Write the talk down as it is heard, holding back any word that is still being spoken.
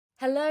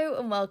Hello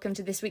and welcome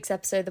to this week's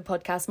episode of the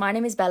podcast. My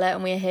name is Bella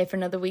and we are here for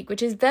another week,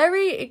 which is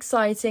very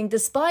exciting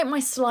despite my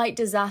slight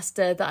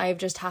disaster that I have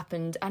just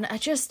happened. And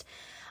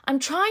I'm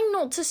trying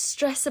not to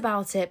stress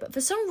about it, but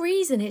for some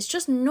reason it's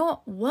just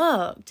not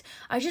worked.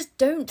 I just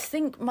don't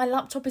think my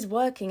laptop is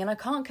working and I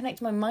can't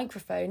connect my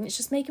microphone. It's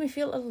just making me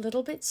feel a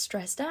little bit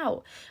stressed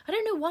out. I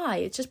don't know why.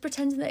 It's just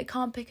pretending that it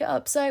can't pick it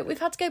up. So we've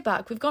had to go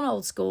back. We've gone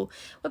old school.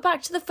 We're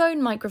back to the phone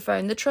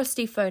microphone, the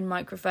trusty phone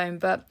microphone.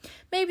 But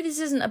maybe this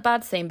isn't a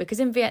bad thing because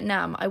in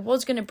Vietnam, I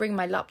was going to bring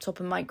my laptop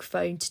and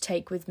microphone to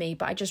take with me,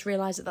 but I just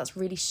realised that that's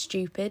really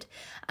stupid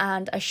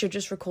and I should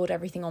just record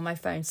everything on my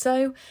phone.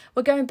 So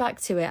we're going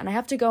back to it and I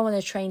have to go on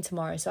a train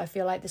tomorrow, so I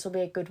feel like this will be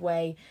a good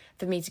way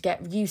for me to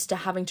get used to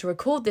having to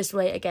record this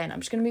way again. I'm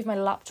just going to move my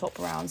laptop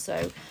around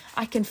so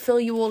I can fill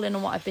you all in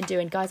on what I've been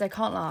doing. Guys, I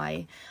can't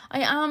lie.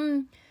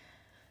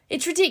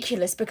 It's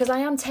ridiculous because I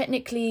am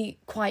technically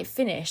quite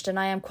finished and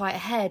I am quite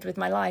ahead with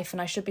my life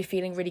and I should be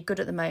feeling really good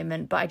at the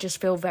moment, but I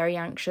just feel very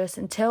anxious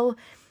until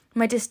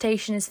my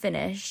dissertation is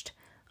finished.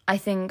 I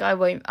think I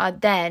won't,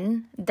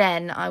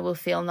 then I will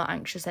feel not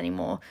anxious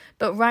anymore.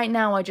 But right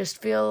now I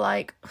just feel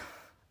like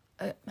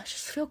I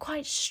just feel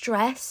quite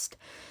stressed.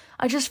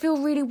 I just feel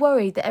really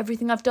worried that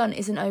everything I've done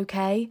isn't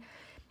okay.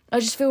 I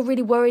just feel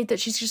really worried that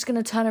she's just going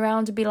to turn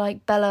around and be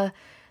like, Bella,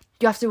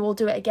 you have to all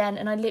do it again.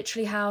 And I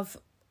literally have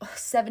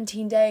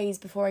 17 days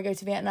before I go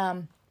to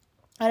Vietnam.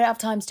 I don't have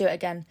time to do it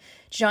again.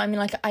 Do you know what I mean?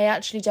 Like, I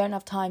actually don't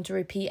have time to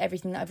repeat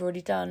everything that I've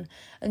already done.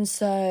 And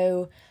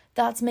so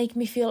that's making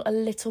me feel a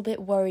little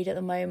bit worried at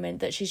the moment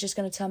that she's just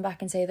going to turn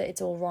back and say that it's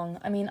all wrong.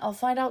 I mean, I'll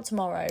find out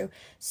tomorrow.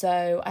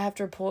 So I have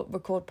to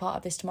record part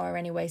of this tomorrow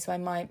anyway. So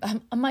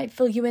I might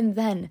fill you in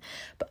then.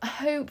 But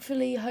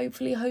hopefully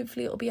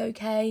it'll be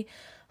okay.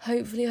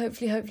 Hopefully.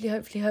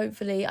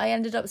 I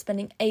ended up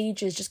spending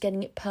ages just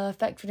getting it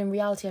perfect, but in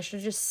reality, I should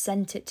have just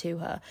sent it to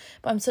her.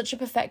 But I'm such a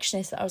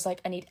perfectionist that I was like,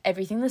 I need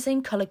everything the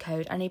same colour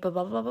code. I need blah,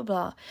 blah, blah, blah,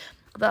 blah.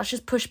 But that's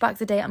just push back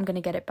the date I'm going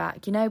to get it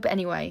back, you know? But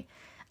anyway,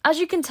 as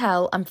you can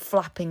tell, I'm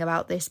flapping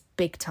about this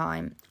big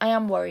time. I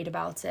am worried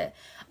about it.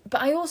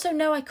 But I also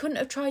know I couldn't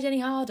have tried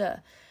any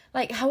harder.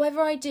 Like, however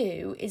I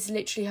do is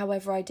literally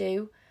however I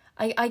do.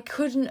 I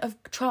couldn't have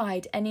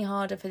tried any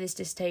harder for this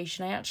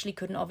dissertation. I actually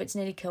couldn't have. It's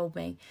nearly killed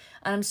me.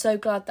 And I'm so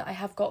glad that I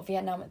have got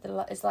Vietnam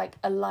as like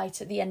a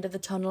light at the end of the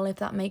tunnel, if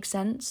that makes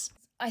sense.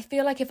 I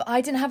feel like if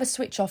I didn't have a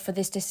switch off for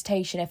this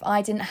dissertation, if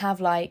I didn't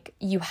have like,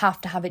 you have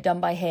to have it done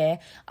by here,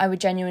 I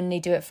would genuinely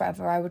do it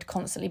forever. I would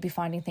constantly be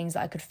finding things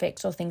that I could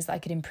fix or things that I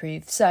could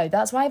improve. So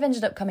that's why I've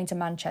ended up coming to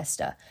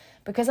Manchester,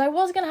 because I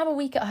was going to have a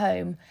week at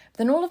home.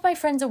 Then all of my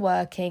friends are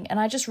working and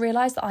I just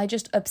realised that I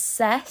just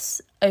obsess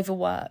over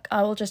work.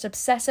 I will just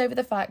obsess over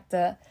the fact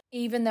that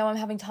even though I'm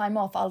having time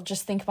off, I'll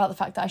just think about the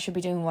fact that I should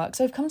be doing work.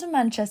 So I've come to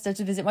Manchester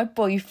to visit my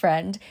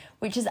boyfriend,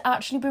 which has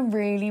actually been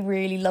really,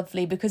 really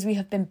lovely because we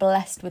have been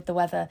blessed with the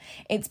weather.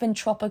 It's been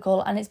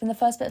tropical and it's been the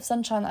first bit of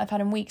sunshine that I've had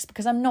in weeks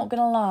because I'm not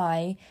going to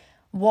lie,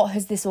 what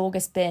has this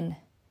August been?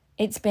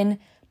 It's been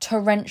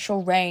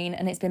torrential rain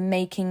and it's been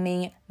making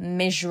me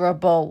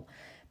miserable.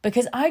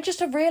 Because I just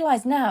have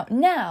realised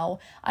now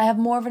I have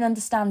more of an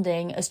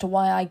understanding as to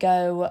why I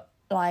go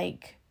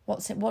like,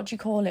 what do you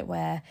call it,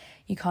 where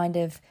you kind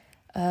of,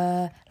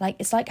 like,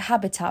 it's like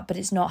habitat, but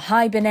it's not.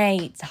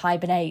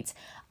 Hibernate.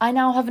 I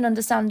now have an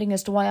understanding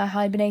as to why I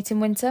hibernate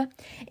in winter.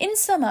 In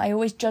summer, I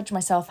always judge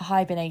myself for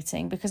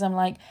hibernating because I'm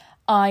like,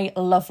 I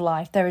love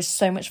life. There is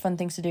so much fun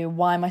things to do.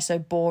 Why am I so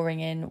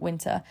boring in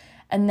winter?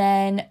 And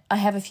then I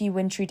have a few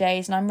wintry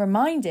days and I'm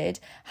reminded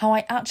how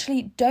I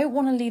actually don't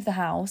want to leave the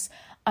house.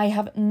 I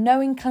have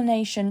no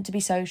inclination to be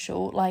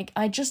social. Like,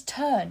 I just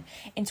turn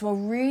into a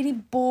really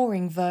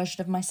boring version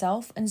of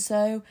myself. And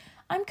so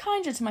I'm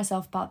kinder to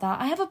myself about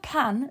that. I have a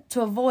plan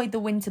to avoid the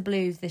winter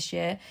blues this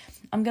year.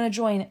 I'm going to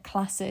join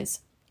classes,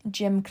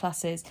 gym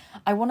classes.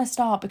 I want to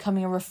start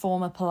becoming a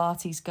reformer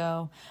Pilates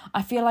girl.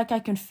 I feel like I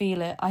can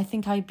feel it. I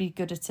think I'd be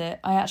good at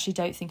it. I actually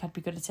don't think I'd be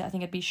good at it. I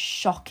think I'd be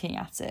shocking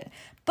at it.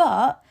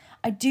 But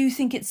I do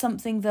think it's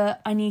something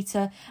that I need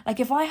to, like,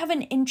 if I have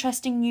an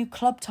interesting new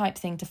club type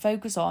thing to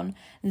focus on,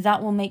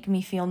 that will make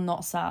me feel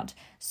not sad.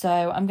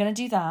 So I'm going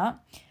to do that.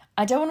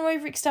 I don't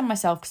want to overextend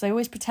myself because I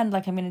always pretend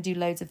like I'm going to do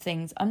loads of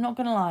things. I'm not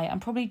going to lie.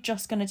 I'm probably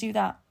just going to do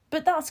that.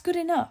 But that's good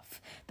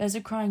enough. There's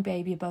a crying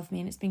baby above me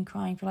and it's been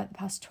crying for like the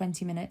past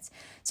 20 minutes.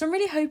 So I'm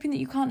really hoping that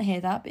you can't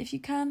hear that. But if you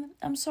can,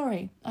 I'm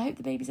sorry. I hope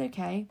the baby's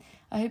okay.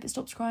 I hope it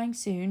stops crying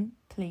soon,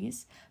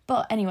 please.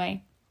 But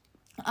anyway,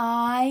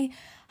 I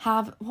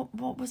have,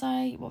 what was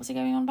I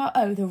going on about?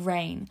 Oh, the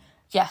rain.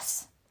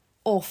 Yes.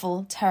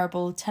 Awful,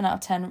 terrible, 10 out of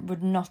 10,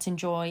 would not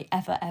enjoy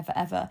ever.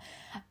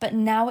 But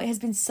now it has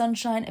been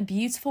sunshine and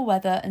beautiful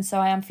weather, and so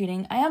I am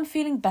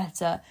feeling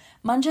better.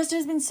 Manchester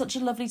has been such a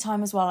lovely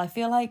time as well. I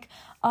feel like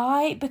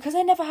because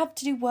I never have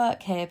to do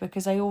work here,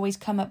 because I always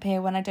come up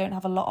here when I don't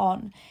have a lot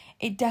on,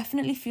 it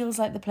definitely feels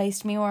like the place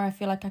to me where I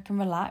feel like I can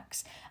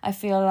relax. I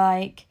feel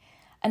like,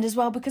 and as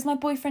well, because my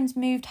boyfriend's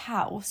moved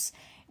house,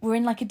 we're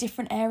in like a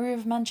different area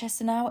of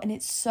Manchester now, and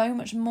it's so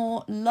much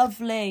more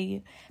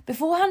lovely.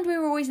 Beforehand, we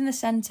were always in the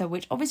centre,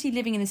 which obviously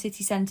living in the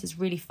city centre is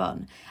really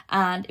fun.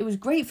 And it was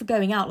great for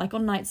going out. Like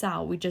on nights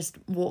out, we'd just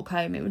walk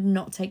home. It would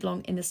not take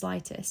long in the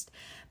slightest.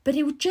 But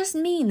it would just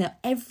mean that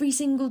every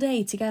single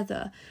day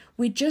together,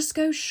 we'd just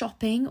go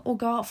shopping or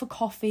go out for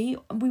coffee.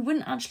 We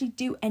wouldn't actually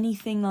do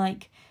anything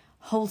like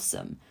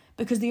wholesome,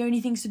 because the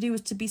only things to do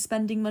was to be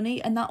spending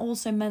money, and that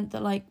also meant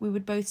that like we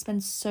would both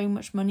spend so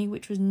much money,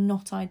 which was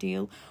not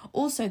ideal.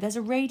 Also, there's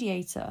a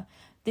radiator.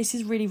 This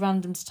is really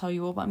random to tell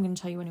you all, but I'm going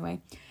to tell you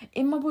anyway.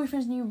 In my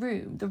boyfriend's new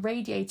room, the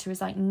radiator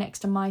is like next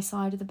to my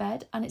side of the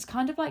bed, and it's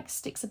kind of like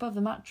sticks above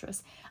the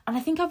mattress. And I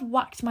think I've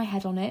whacked my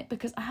head on it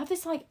because I have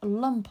this like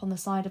lump on the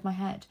side of my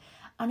head.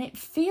 And it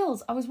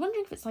feels, I was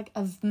wondering if it's like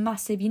a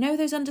massive, you know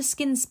those under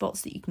skin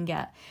spots that you can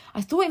get?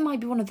 I thought it might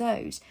be one of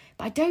those,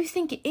 but I don't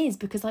think it is,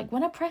 because like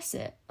when I press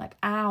it, like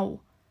ow,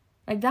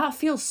 like that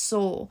feels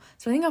sore.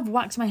 So I think I've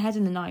whacked my head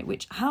in the night,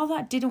 which how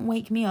that didn't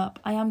wake me up,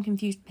 I am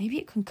confused. Maybe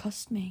it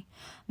concussed me.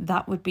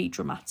 That would be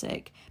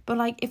dramatic. But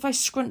like if I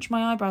scrunch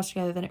my eyebrows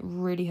together, then it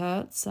really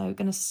hurts. So I'm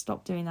going to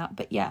stop doing that.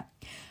 But yeah,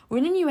 we're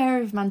in a new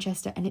area of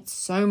Manchester, and it's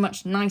so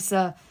much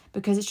nicer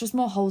because it's just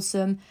more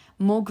wholesome,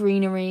 more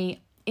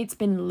greenery. It's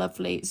been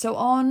lovely. So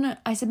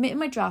I submitted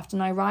my draft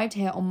and I arrived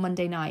here on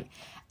Monday night.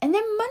 And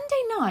then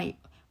Monday night,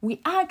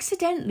 we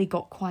accidentally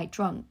got quite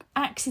drunk.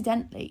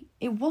 Accidentally.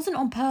 It wasn't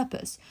on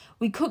purpose.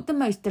 We cooked the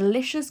most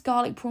delicious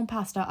garlic prawn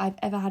pasta I've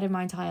ever had in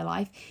my entire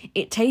life.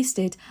 It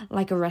tasted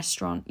like a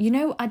restaurant. You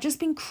know, I'd just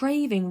been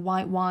craving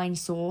white wine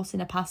sauce in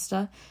a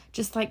pasta.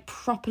 Just like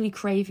properly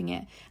craving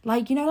it.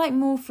 Like, you know, like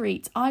more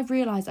frites. I've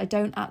realised I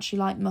don't actually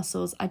like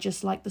mussels. I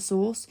just like the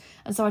sauce.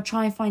 And so I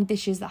try and find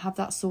dishes that have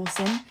that sauce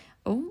in.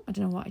 Oh, I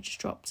don't know what I just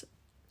dropped.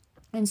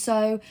 And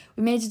so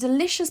we made a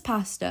delicious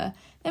pasta.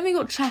 Then we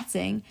got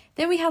chatting.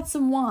 Then we had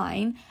some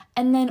wine.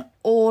 And then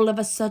all of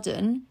a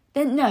sudden...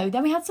 Then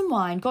we had some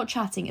wine, got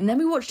chatting. And then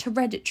we watched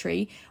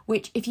Hereditary,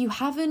 which if you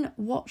haven't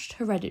watched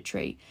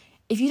Hereditary,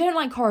 if you don't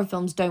like horror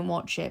films, don't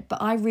watch it.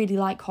 But I really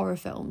like horror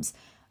films.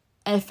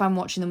 If I'm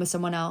watching them with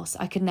someone else,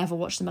 I could never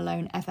watch them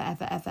alone, ever,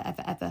 ever, ever,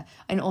 ever, ever.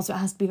 And also it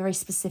has to be very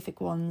specific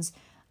ones.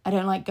 I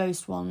don't like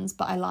ghost ones,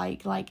 but I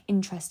like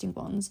interesting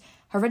ones.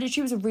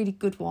 Hereditary was a really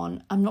good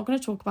one. I'm not going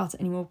to talk about it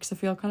anymore because I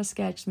feel kind of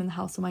scared because I'm in the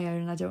house on my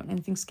own and I don't want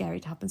anything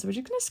scary to happen. So we're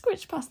just going to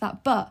switch past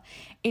that. But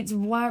it's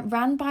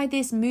ran by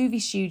this film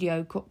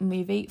studio called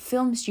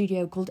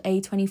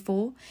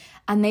A24.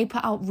 And they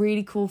put out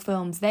really cool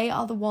films. They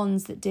are the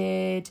ones that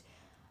did...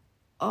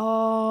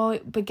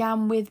 it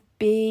began with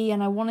B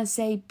and I want to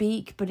say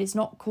Beak, but it's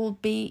not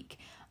called Beak.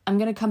 I'm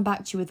going to come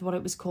back to you with what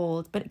it was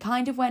called, but it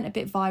kind of went a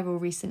bit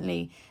viral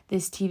recently,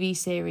 this TV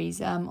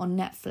series on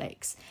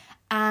Netflix.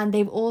 And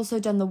they've also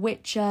done The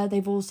Witcher.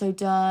 They've also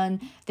done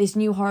this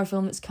new horror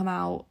film that's come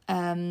out.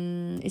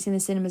 It's in the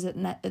cinemas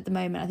at the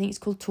moment. I think it's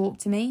called Talk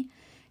to Me.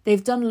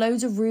 They've done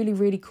loads of really,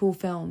 really cool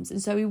films.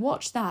 And so we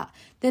watched that.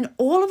 Then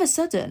all of a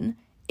sudden,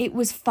 it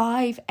was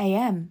 5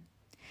 a.m.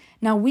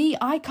 Now,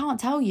 I can't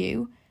tell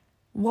you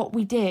what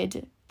we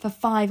did for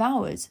 5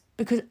 hours,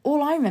 because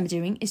all I remember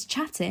doing is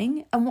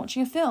chatting and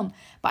watching a film.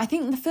 But I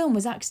think the film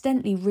was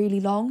accidentally really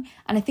long,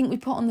 and I think we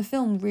put on the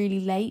film really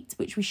late,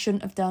 which we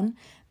shouldn't have done.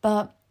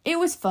 But it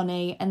was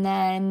funny, and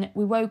then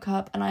we woke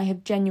up, and I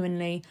have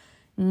genuinely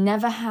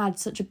never had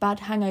such a bad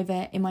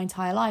hangover in my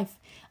entire life.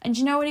 And do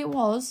you know what it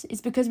was?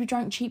 It's because we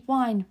drank cheap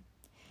wine.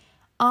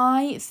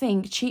 I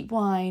think cheap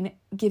wine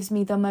gives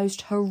me the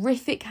most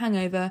horrific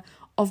hangover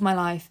of my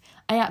life.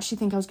 I actually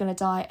think I was going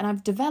to die, and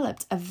I've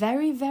developed a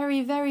very,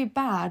 very, very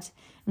bad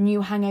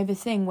new hangover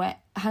thing where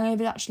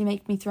hangovers actually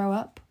make me throw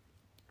up.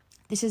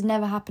 This has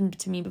never happened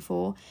to me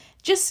before.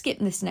 Just skip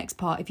this next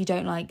part if you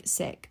don't like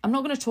sick. I'm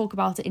not going to talk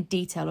about it in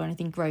detail or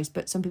anything gross,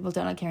 but some people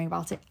don't like hearing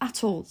about it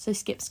at all, so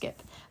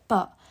skip.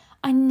 But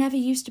I never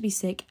used to be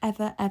sick,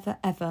 ever, ever,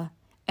 ever.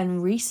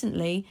 And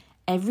recently,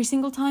 every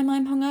single time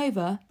I'm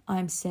hungover,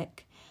 I'm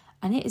sick.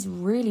 And it is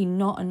really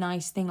not a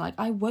nice thing. Like,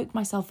 I woke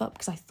myself up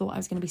because I thought I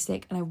was going to be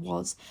sick, and I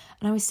was.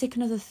 And I was sick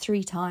another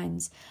 3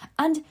 times.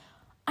 And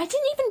I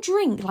didn't even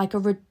drink, like, a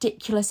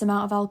ridiculous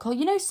amount of alcohol.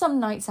 You know, some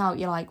nights out,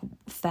 you're like,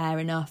 fair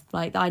enough.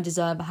 Like, I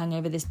deserve a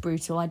hangover this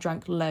brutal. I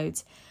drank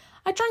loads.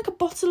 I drank a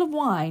bottle of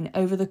wine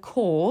over the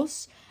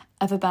course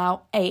of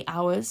about 8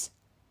 hours.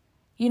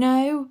 You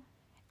know,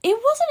 it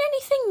wasn't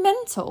anything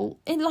mental.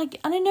 And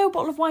I know a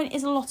bottle of wine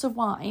is a lot of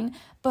wine,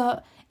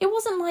 but it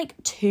wasn't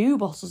like 2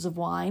 bottles of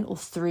wine or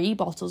 3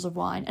 bottles of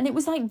wine. And it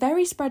was like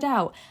very spread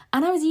out.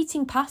 And I was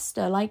eating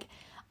pasta. Like,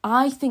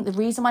 I think the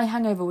reason my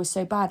hangover was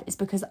so bad is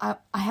because I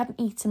hadn't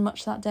eaten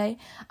much that day.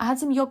 I had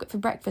some yogurt for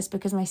breakfast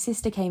because my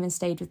sister came and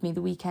stayed with me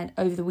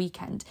over the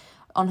weekend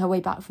on her way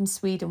back from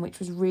Sweden, which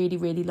was really,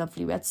 really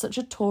lovely. We had such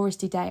a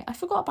touristy day. I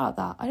forgot about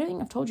that. I don't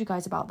think I've told you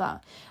guys about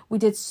that. We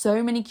did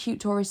so many cute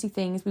touristy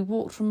things. We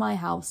walked from my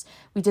house.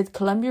 We did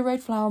Columbia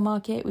Road Flower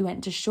Market. We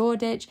went to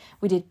Shoreditch.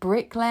 We did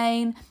Brick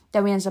Lane.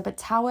 Then we ended up at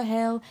Tower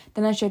Hill.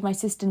 Then I showed my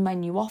sister my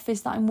new office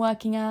that I'm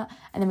working at.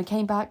 And then we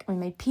came back and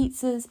we made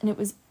pizzas. And it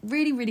was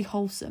really, really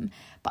wholesome.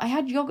 But I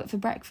had yogurt for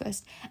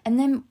breakfast. And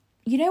then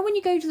you know when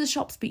you go to the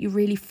shops but you're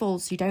really full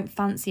so you don't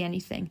fancy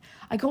anything?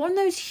 I got one of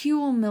those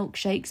Huel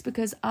milkshakes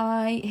because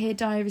I hear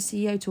Diary of a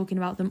CEO talking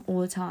about them all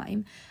the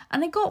time.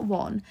 And I got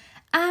one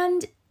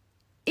and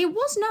it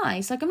was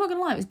nice. Like, I'm not going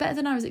to lie, it was better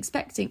than I was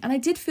expecting. And I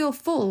did feel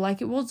full.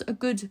 Like, it was a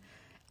good...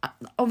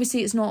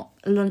 Obviously, it's not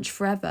lunch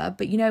forever,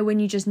 but you know when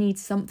you just need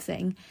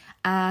something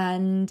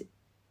and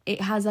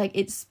it has, like,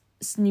 it's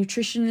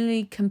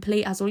nutritionally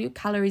complete, has all your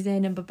calories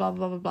in and blah, blah,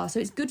 blah, blah, blah. So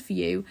it's good for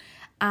you.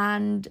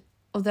 And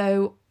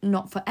although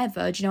not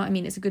forever, do you know what I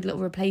mean? It's a good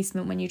little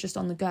replacement when you're just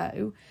on the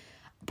go.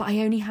 But I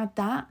only had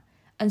that.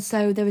 And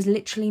so there was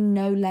literally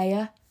no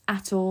layer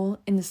at all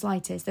in the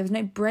slightest. There was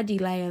no bready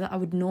layer that I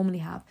would normally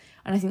have.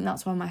 And I think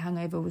that's why my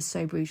hangover was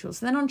so brutal.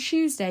 So then on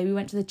Tuesday, we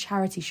went to the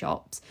charity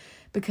shops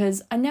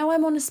because I know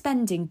I'm on a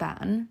spending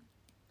ban.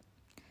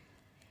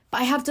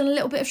 But I have done a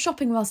little bit of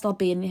shopping whilst I've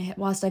been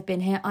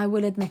here. I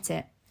will admit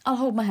it. I'll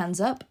hold my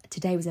hands up.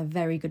 Today was a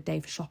very good day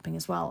for shopping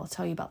as well. I'll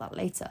tell you about that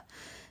later.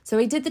 So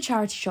we did the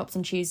charity shops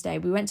on Tuesday.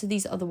 We went to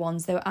these other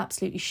ones. They were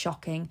absolutely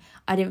shocking.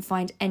 I didn't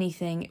find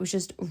anything. It was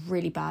just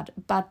really bad.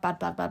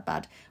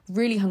 Bad.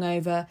 Really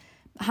hungover.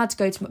 Had to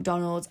go to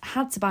McDonald's.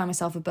 Had to buy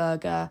myself a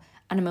burger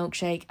and a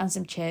milkshake and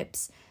some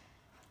chips.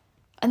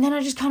 And then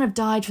I just kind of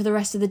died for the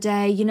rest of the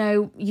day. You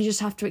know, you just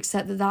have to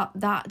accept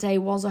that day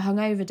was a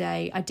hungover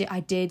day. I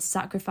did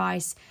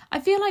sacrifice. I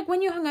feel like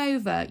when you're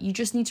hungover, you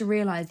just need to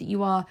realise that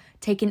you are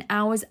taking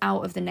hours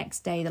out of the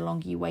next day the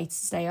longer you wait to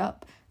stay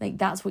up. Like,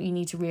 that's what you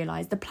need to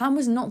realise. The plan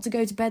was not to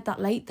go to bed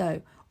that late,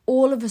 though.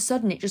 All of a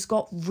sudden, it just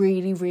got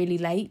really, really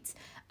late.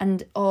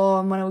 And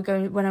when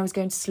I was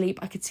going to sleep,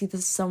 I could see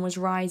the sun was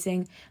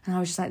rising. And I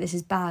was just like, this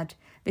is bad.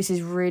 This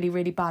is really,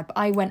 really bad. But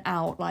I went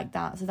out like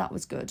that, so that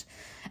was good.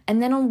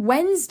 And then on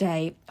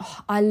Wednesday,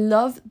 I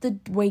love the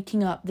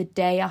waking up the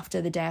day after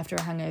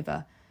a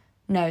hangover.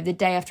 No, the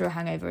day after a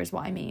hangover is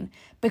what I mean.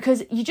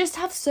 Because you just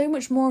have so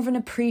much more of an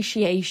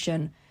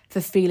appreciation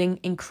for feeling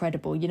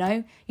incredible, you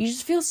know? You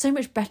just feel so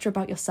much better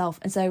about yourself.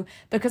 And so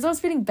because I was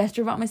feeling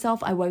better about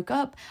myself, I woke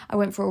up, I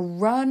went for a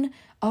run.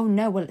 Oh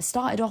no, well, it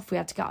started off, we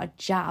had to get our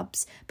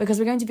jabs. Because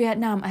we're going to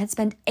Vietnam, I had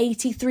spent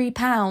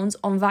 £83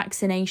 on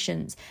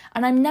vaccinations.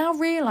 And I'm now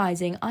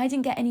realising I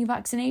didn't get any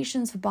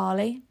vaccinations for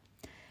Bali.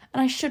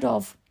 And I should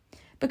have.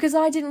 Because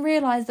I didn't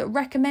realise that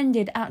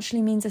recommended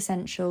actually means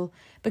essential.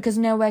 Because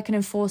nowhere can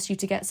enforce you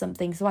to get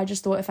something. So I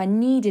just thought if I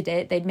needed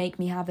it, they'd make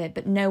me have it.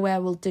 But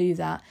nowhere will do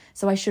that.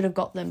 So I should have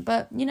got them.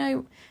 But, you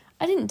know,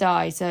 I didn't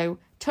die. So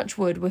touch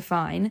wood, we're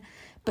fine.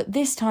 But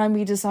this time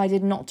we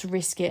decided not to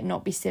risk it,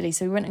 not be silly.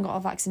 So we went and got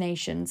our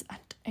vaccinations.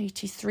 And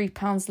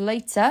 £83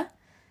 later,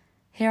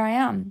 here I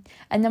am.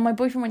 And then my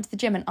boyfriend went to the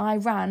gym and I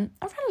ran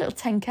a little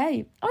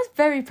 10k. I was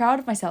very proud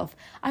of myself.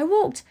 I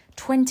walked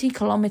 20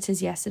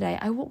 kilometres yesterday.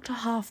 I walked a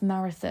half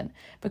marathon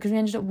because we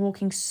ended up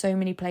walking so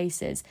many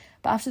places.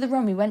 But after the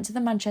run, we went to the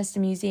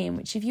Manchester Museum,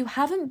 which if you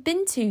haven't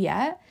been to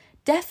yet,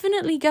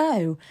 definitely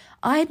go.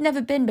 I had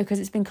never been because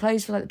it's been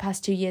closed for like the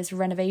past 2 years for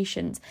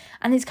renovations.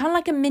 And it's kind of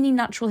like a mini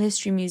natural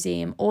history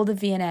museum or the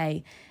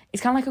V&A.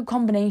 It's kind of like a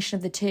combination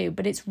of the two,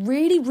 but it's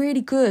really,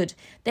 really good.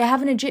 They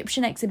have an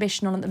Egyptian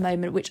exhibition on at the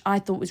moment, which I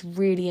thought was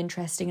really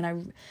interesting.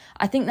 And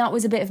I think that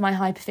was a bit of my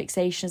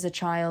hyperfixation as a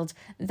child,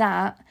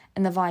 that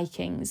and the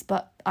Vikings.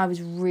 But I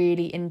was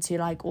really into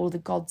like all the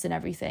gods and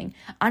everything.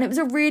 And it was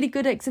a really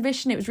good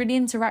exhibition. It was really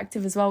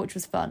interactive as well, which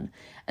was fun.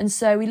 And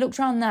so we looked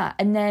around that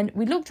and then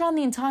we looked around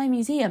the entire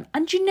museum.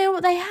 And do you know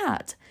what they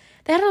had?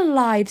 They had a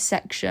live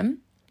section.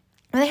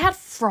 They had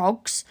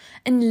frogs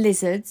and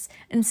lizards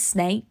and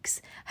snakes.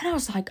 And I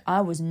was like,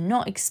 I was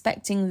not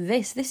expecting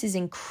this. This is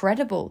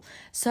incredible.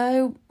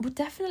 So would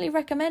definitely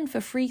recommend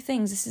for free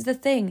things. This is the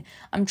thing.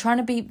 I'm trying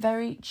to be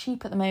very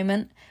cheap at the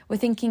moment. We're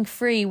thinking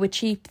free. We're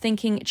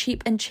thinking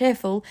cheap and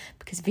cheerful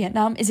because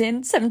Vietnam is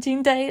in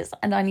 17 days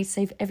and I need to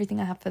save everything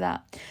I have for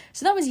that.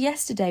 So that was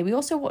yesterday. We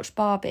also watched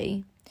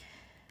Barbie.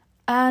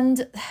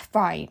 And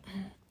right,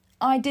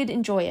 I did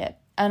enjoy it.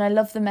 And I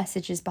love the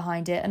messages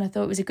behind it. And I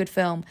thought it was a good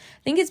film.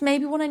 I think it's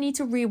maybe one I need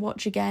to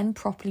rewatch again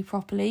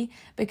properly.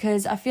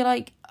 Because I feel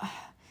like,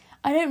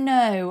 I don't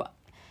know.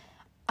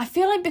 I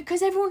feel like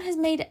because everyone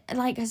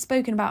has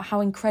spoken about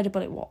how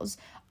incredible it was.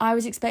 I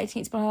was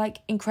expecting it to be like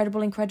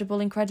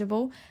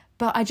incredible.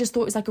 But I just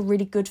thought it was like a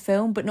really good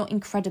film, but not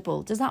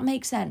incredible. Does that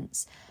make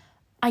sense?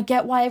 I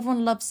get why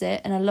everyone loves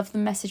it. And I love the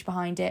message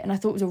behind it. And I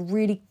thought it was a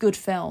really good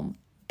film.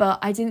 But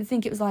I didn't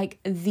think it was like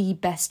the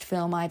best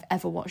film I've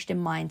ever watched in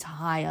my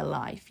entire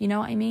life. You know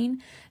what I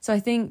mean? So I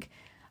think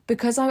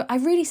because I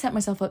really set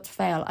myself up to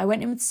fail, I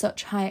went in with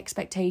such high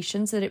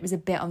expectations that it was a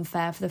bit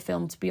unfair for the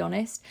film, to be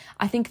honest.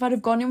 I think if I'd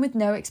have gone in with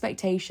no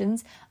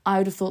expectations, I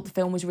would have thought the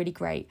film was really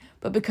great.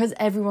 But because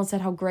everyone said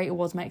how great it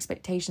was, my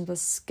expectations were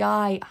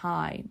sky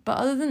high. But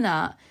other than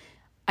that,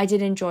 I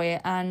did enjoy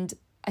it. And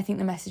I think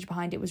the message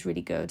behind it was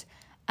really good.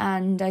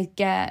 And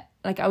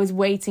I was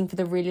waiting for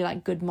the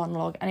really good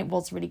monologue and it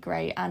was really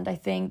great. And I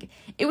think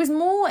it was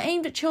more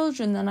aimed at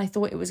children than I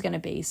thought it was going to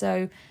be.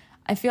 So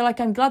I feel like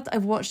I'm glad that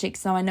I've watched it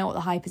because now I know what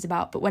the hype is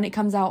about. But when it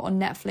comes out on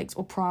Netflix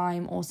or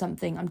Prime or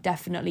something, I'm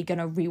definitely going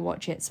to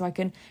rewatch it so I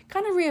can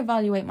kind of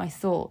reevaluate my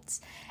thoughts.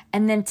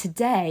 And then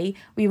today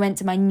we went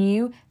to my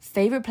new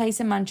favourite place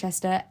in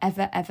Manchester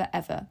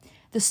ever.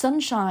 The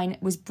sunshine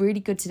was really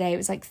good today. It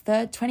was like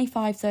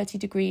 25, 30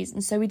 degrees.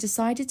 And so we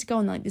decided to go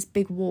on like this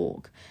big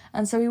walk.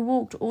 And so we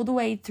walked all the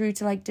way through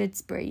to like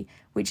Didsbury,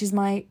 which is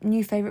my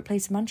new favourite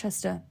place in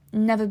Manchester.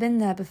 Never been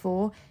there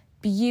before.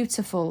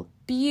 Beautiful.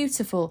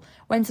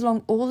 Went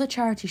along all the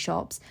charity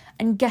shops.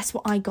 And guess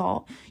what I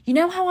got? You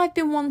know how I've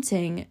been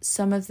wanting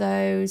some of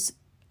those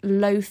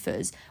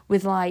loafers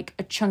with like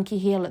a chunky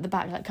heel at the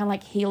back, like kind of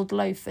like heeled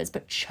loafers,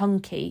 but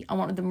chunky. I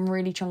wanted them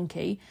really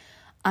chunky.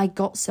 I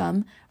got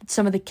some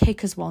of the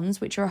Kickers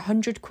ones, which are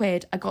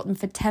 £100. I got them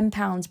for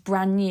 £10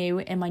 brand new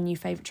in my new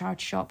favourite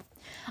charity shop.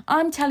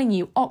 I'm telling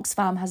you,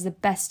 Oxfam has the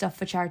best stuff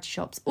for charity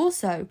shops.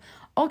 Also,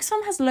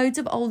 Oxfam has loads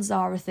of old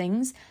Zara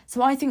things,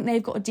 so I think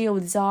they've got a deal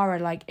with Zara,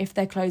 like if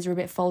their clothes are a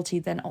bit faulty,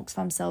 then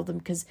Oxfam sell them,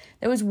 because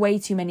there was way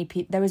too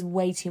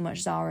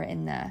much Zara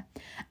in there.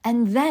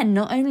 And then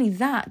not only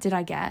that did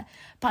I get,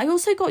 but I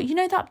also got, you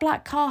know that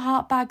black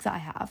Carhartt bag that I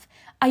have?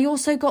 I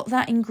also got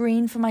that in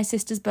green for my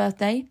sister's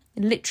birthday.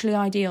 Literally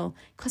ideal.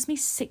 It cost me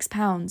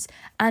 £6,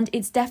 and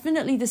it's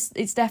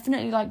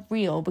definitely like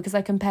real, because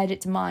I compared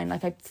it to mine,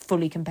 like I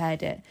fully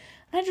compared it.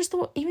 And I just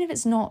thought, even if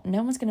it's not,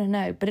 no one's going to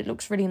know, but it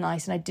looks really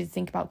nice, and I did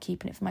think about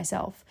keeping it for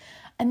myself.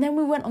 And then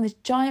we went on this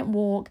giant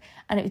walk,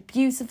 and it was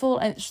beautiful,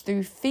 and it was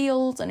through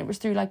fields, and it was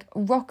through like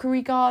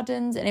rockery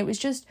gardens, and it was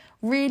just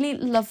really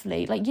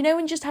lovely. Like, you know,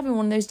 when just having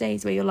one of those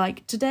days where you're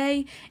like,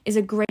 today is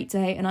a great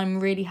day and I'm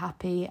really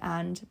happy,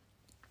 and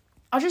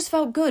I just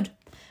felt good.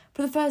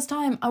 For the first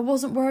time, I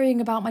wasn't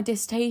worrying about my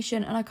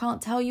dissertation, and I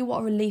can't tell you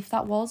what a relief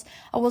that was.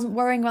 I wasn't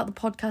worrying about the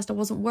podcast. I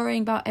wasn't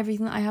worrying about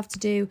everything that I have to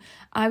do.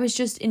 I was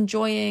just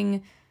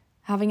enjoying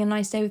having a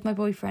nice day with my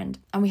boyfriend.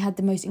 And we had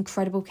the most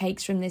incredible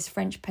cakes from this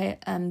French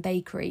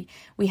bakery.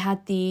 We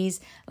had these,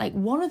 like,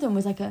 one of them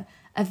was like a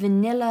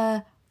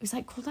vanilla, it was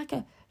like called like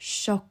a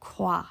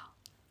chocolat.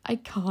 I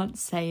can't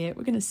say it.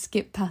 We're going to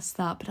skip past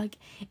that. But like,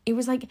 it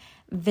was like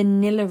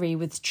vanilla-y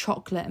with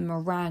chocolate and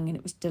meringue, and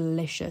it was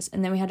delicious.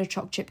 And then we had a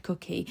choc chip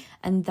cookie,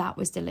 and that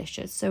was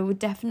delicious. So I would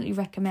definitely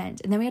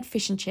recommend. And then we had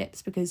fish and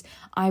chips, because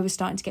I was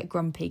starting to get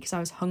grumpy because I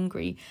was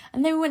hungry.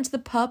 And then we went to the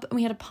pub and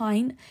we had a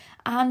pint.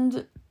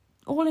 And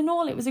all in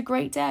all, it was a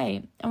great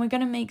day. And we're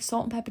going to make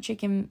salt and pepper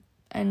chicken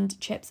and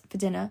chips for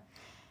dinner.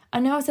 I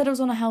know I said I was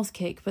on a health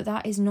kick, but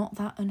that is not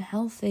that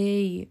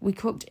unhealthy. We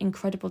cooked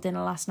incredible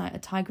dinner last night, a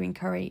Thai green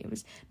curry.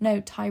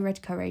 Thai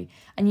red curry.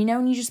 And you know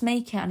when you just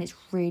make it and it's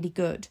really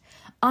good.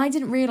 I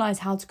didn't realise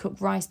how to cook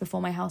rice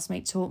before my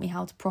housemate taught me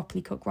how to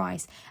properly cook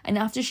rice. And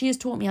after she has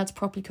taught me how to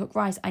properly cook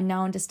rice, I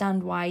now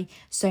understand why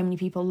so many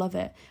people love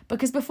it.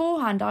 Because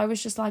beforehand, I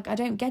was just like, I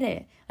don't get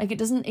it. Like, it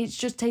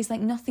just tastes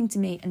like nothing to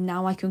me. And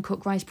now I can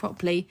cook rice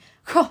properly.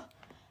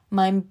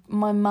 My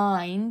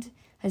mind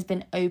has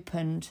been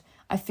opened.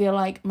 I feel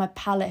like my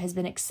palate has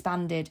been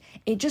expanded.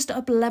 It just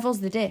up-levels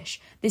the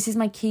dish. This is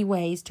my key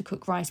ways to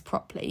cook rice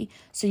properly.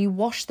 So you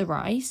wash the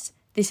rice.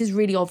 This is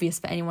really obvious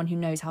for anyone who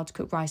knows how to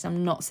cook rice.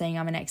 I'm not saying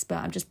I'm an expert.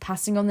 I'm just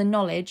passing on the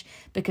knowledge,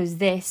 because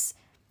this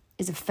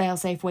is a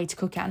fail-safe way to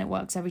cook it and it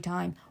works every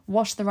time.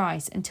 Wash the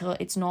rice until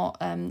it's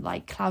not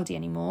like cloudy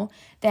anymore.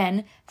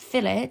 Then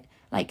fill it,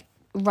 like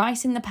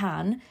rice in the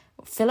pan,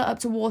 fill it up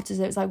to water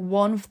so it's like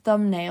one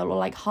thumbnail or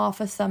like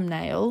half a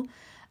thumbnail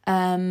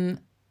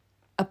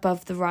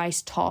above the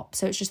rice top,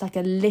 so it's just like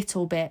a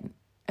little bit,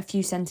 a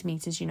few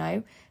centimetres, you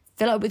know.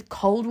 Fill it up with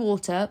cold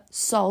water,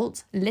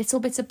 salt, little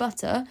bit of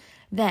butter,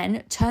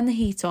 then turn the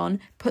heat on,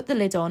 put the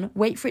lid on,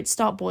 wait for it to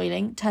start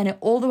boiling, turn it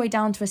all the way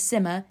down to a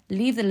simmer,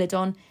 leave the lid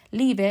on,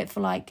 leave it for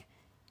like,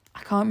 I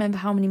can't remember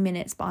how many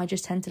minutes, but I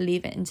just tend to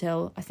leave it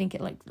until I think it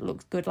like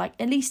looks good, like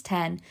at least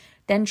 10,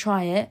 then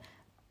try it,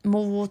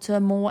 more water,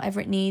 more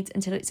whatever it needs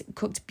until it's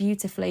cooked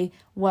beautifully.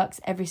 Works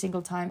every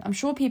single time. I'm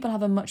sure people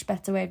have a much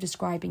better way of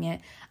describing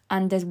it,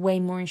 and there's way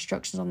more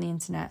instructions on the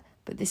internet,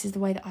 but this is the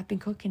way that I've been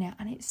cooking it,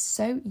 and it's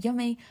so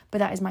yummy. But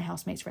that is my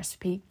housemate's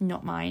recipe,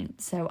 not mine,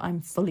 so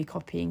I'm fully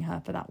copying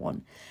her for that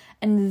one.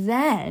 And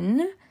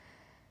then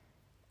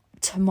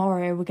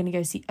tomorrow we're going to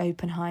go see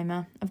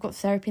Oppenheimer. I've got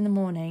therapy in the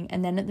morning,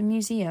 and then at the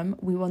museum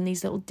we won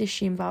these little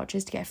Dishoom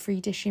vouchers to get a free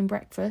Dishoom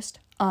breakfast.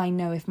 I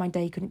know, if my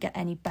day couldn't get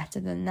any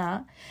better than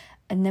that.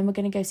 And then we're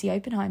going to go see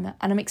Oppenheimer.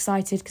 And I'm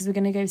excited because we're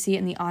going to go see it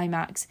in the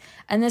IMAX.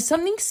 And there's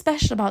something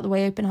special about the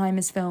way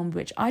Oppenheimer's filmed,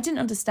 which I didn't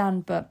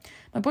understand, but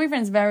my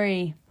boyfriend's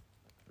very,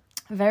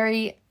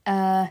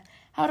 how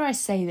do I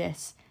say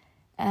this?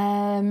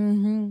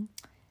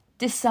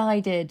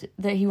 Decided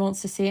that he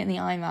wants to see it in the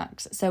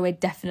IMAX. So we're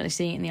definitely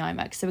seeing it in the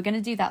IMAX. So we're going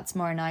to do that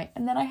tomorrow night.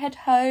 And then I head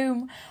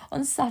home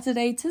on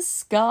Saturday to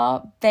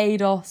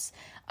Barbados.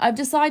 I've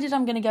decided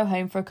I'm going to go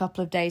home for a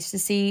couple of days to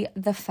see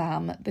the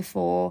fam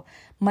before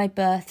my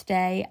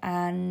birthday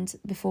and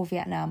before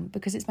Vietnam,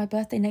 because it's my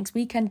birthday next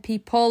weekend,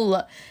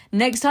 people.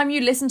 Next time you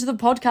listen to the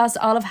podcast,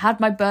 I'll have had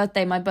my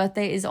birthday. My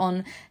birthday is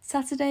on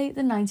Saturday,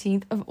 the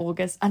 19th of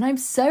August, and I'm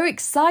so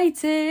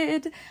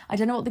excited. I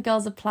don't know what the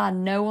girls have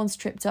planned. No one's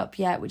tripped up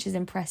yet, which is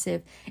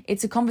impressive.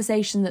 It's a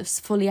conversation that's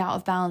fully out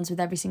of bounds with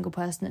every single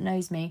person that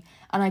knows me,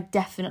 and I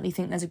definitely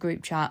think there's a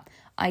group chat.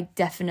 I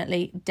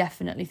definitely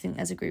think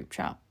there's a group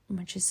chat,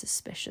 which is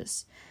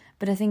suspicious.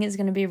 But I think it's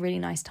going to be a really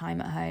nice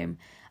time at home.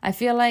 I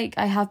feel like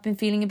I have been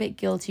feeling a bit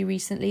guilty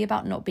recently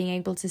about not being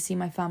able to see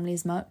my family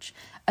as much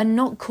and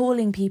not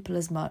calling people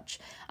as much.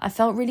 I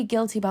felt really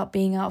guilty about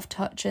being out of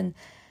touch and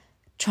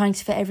trying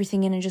to fit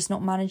everything in and just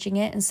not managing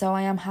it. And so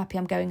I am happy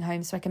I'm going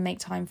home so I can make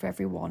time for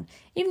everyone,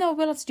 even though I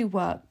will have to do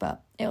work,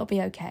 but it'll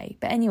be okay.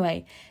 But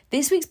anyway,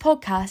 this week's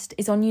podcast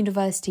is on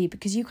university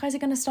because you guys are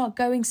going to start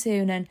going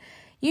soon, and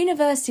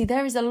university,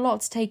 there is a lot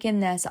to take in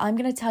there, so I'm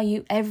going to tell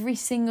you every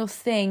single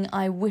thing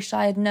I wish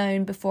I had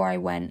known before I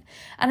went.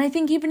 And I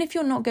think even if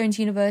you're not going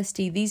to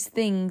university, these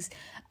things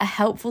are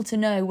helpful to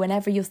know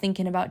whenever you're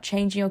thinking about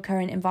changing your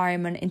current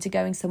environment into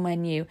going somewhere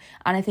new.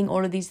 And I think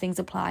all of these things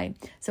apply.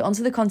 So on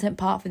to the content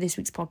part for this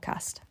week's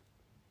podcast.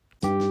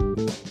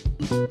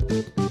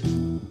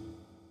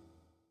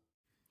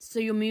 So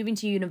you're moving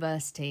to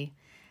university.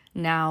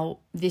 Now,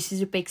 this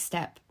is a big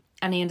step.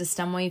 And I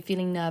understand why you're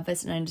feeling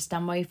nervous, and I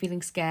understand why you're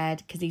feeling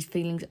scared, because these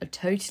feelings are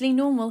totally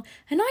normal.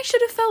 And I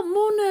should have felt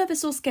more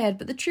nervous or scared,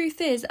 but the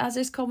truth is, as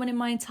is common in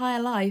my entire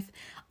life,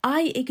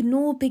 I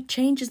ignore big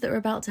changes that are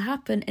about to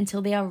happen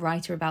until they are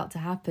right or about to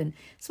happen.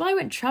 So I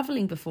went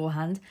travelling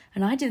beforehand,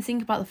 and I didn't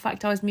think about the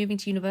fact I was moving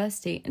to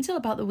university until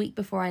about the week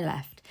before I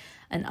left.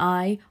 And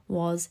I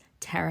was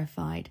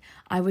terrified.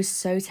 I was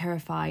so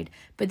terrified.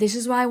 But this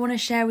is why I want to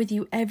share with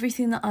you every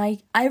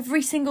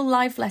single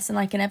life lesson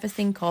I can ever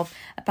think of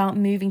about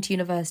moving to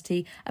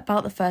university,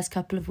 about the first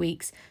couple of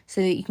weeks,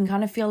 so that you can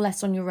kind of feel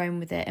less on your own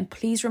with it. And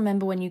please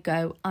remember when you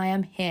go, I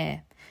am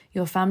here.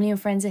 Your family and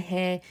friends are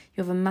here.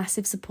 You have a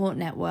massive support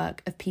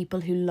network of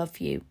people who love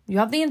you. You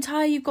have the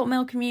entire You've Got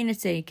Mail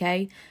community,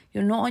 okay?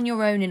 You're not on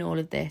your own in all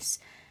of this.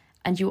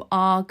 And you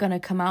are going to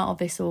come out of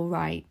this all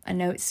right. I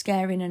know it's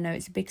scary and I know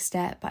it's a big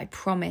step, but I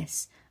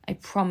promise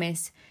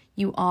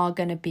you are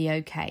going to be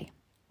okay.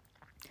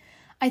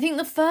 I think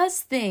the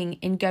first thing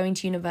in going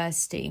to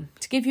university,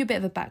 to give you a bit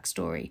of a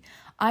backstory,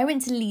 I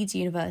went to Leeds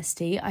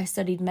University. I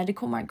studied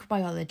medical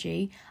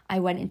microbiology.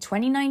 I went in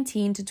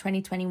 2019 to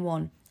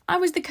 2021. I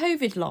was the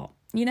COVID lot,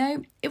 you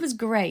know? It was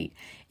great.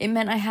 It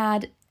meant I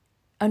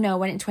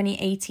went in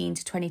 2018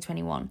 to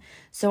 2021.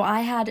 So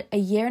I had a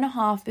year and a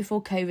half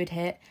before COVID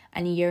hit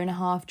and a year and a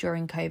half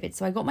during COVID.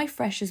 So I got my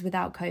freshers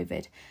without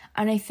COVID.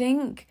 And I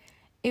think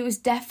it was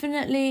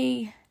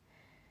definitely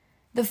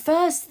the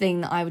first thing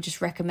that I would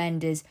just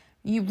recommend is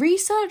you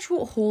research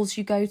what halls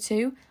you go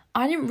to.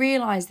 I didn't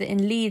realise that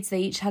in Leeds they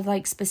each had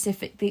like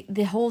specific,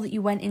 the hall that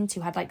you went into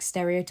had like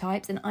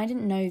stereotypes, and I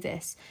didn't know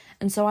this.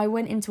 And so I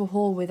went into a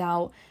hall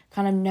without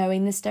kind of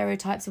knowing the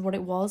stereotypes of what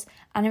it was,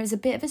 and it was a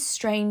bit of a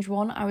strange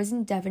one. I was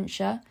in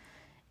Devonshire.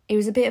 It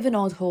was a bit of an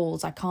odd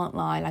halls, I can't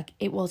lie, like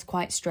it was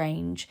quite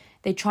strange.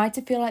 They tried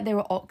to feel like they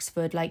were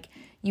Oxford, like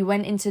you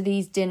went into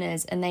these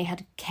dinners and they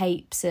had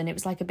capes and it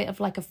was like a bit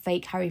of like a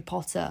fake Harry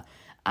Potter,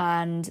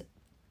 and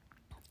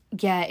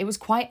yeah, it was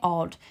quite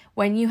odd.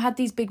 When you had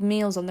these big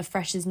meals on the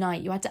freshers'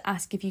 night, you had to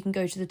ask if you can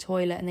go to the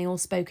toilet and they all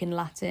spoke in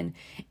Latin.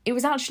 It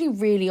was actually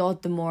really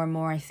odd the more and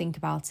more I think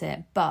about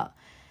it. But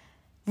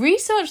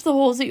research the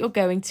halls that you're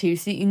going to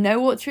so that you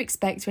know what to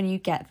expect when you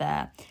get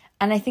there.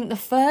 And I think the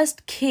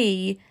first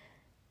key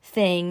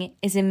thing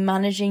is in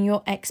managing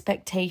your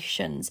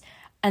expectations.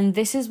 And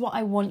this is what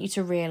I want you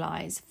to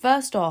realise.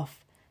 First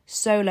off,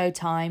 solo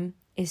time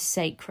is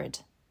sacred.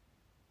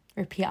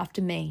 Repeat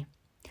after me.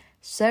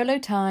 Solo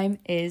time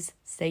is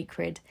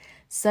sacred.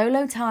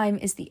 Solo time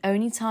is the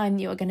only time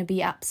that you are going to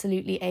be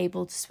absolutely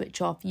able to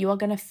switch off. You are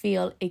going to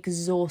feel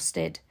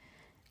exhausted.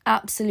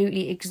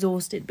 Absolutely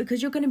exhausted,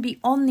 because you're going to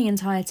be on the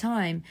entire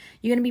time.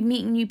 You're going to be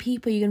meeting new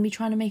people. You're going to be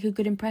trying to make a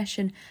good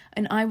impression.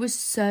 And I was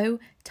so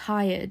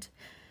tired.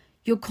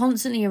 You're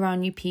constantly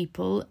around new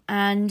people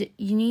and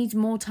you need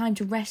more time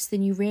to rest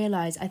than you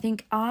realise. I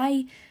think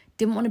I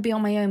didn't want to be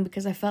on my own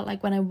because I felt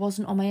like when I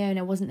wasn't on my own,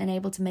 I wasn't then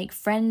able to make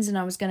friends and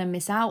I was going to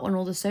miss out on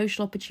all the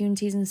social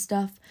opportunities and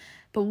stuff.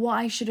 But what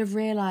I should have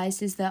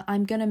realised is that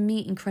I'm going to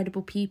meet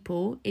incredible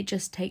people. It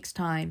just takes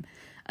time.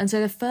 And so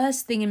the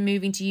first thing in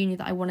moving to uni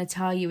that I want to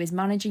tell you is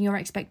managing your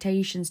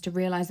expectations to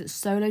realise that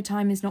solo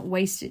time is not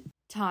wasted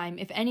time.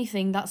 If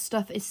anything, that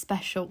stuff is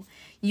special.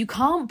 You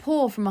can't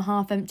pour from a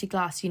half empty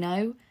glass, you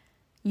know?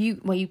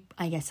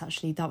 I guess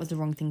actually that was the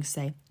wrong thing to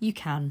say. You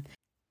can.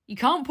 You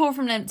can't pour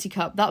from an empty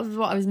cup. That was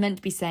what I was meant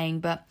to be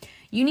saying. But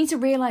you need to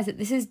realise that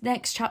this is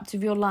next chapter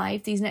of your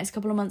life. These next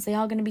couple of months, they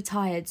are going to be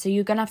tired. So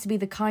you're going to have to be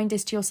the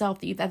kindest to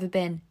yourself that you've ever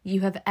been.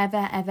 You have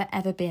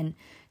ever been.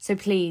 So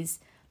please,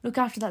 look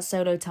after that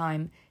solo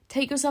time.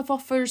 Take yourself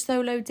off for a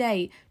solo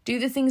day. Do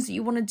the things that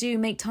you want to do.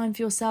 Make time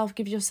for yourself.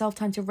 Give yourself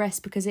time to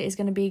rest because it is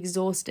going to be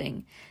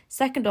exhausting.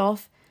 Second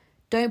off,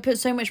 don't put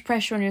so much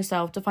pressure on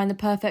yourself to find the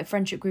perfect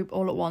friendship group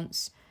all at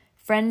once.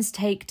 Friends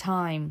take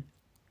time.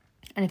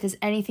 And if there's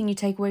anything you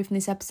take away from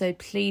this episode,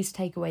 please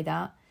take away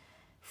that.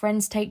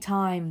 Friends take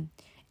time.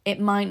 It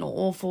might not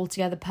all fall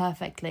together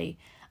perfectly.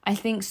 I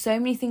think so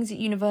many things at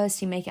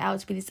university make it out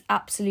to be this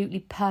absolutely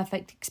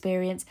perfect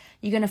experience.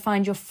 You're going to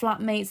find your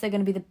flatmates. They're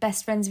going to be the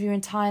best friends of your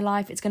entire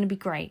life. It's going to be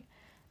great.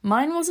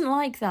 Mine wasn't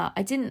like that.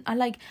 I didn't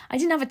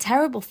have a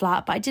terrible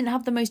flat, but I didn't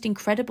have the most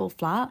incredible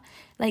flat.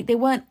 Like, they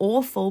weren't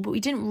awful, but we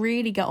didn't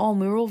really get on.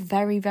 We were all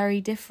very, very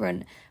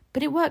different.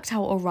 But it worked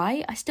out all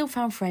right. I still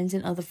found friends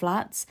in other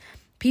flats.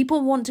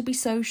 People want to be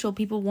social,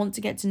 people want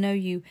to get to know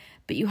you,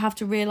 but you have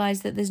to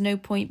realise that there's no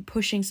point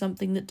pushing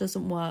something that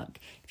doesn't work.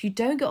 If you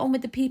don't get on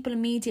with the people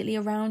immediately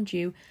around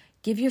you,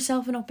 give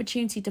yourself an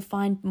opportunity to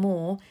find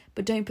more,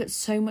 but don't put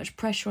so much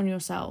pressure on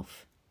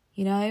yourself,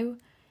 you know?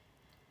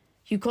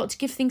 You've got to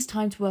give things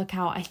time to work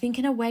out. I think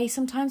in a way,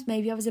 sometimes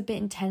maybe I was a bit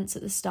intense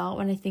at the start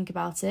when I think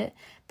about it,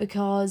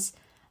 because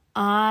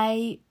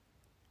I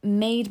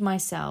made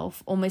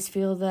myself almost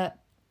feel that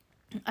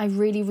I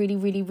really, really,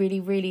 really, really,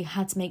 really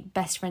had to make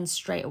best friends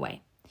straight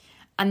away.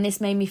 And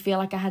this made me feel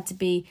like I had to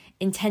be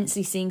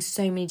intensely seeing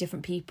so many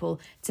different people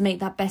to make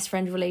that best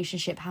friend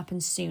relationship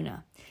happen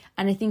sooner.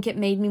 And I think it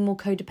made me more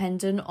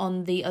codependent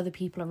on the other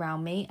people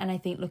around me. And I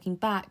think looking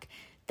back,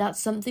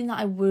 that's something that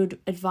I would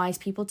advise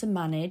people to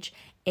manage,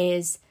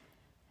 is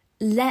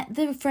let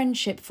the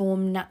friendship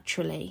form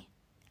naturally.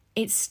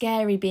 It's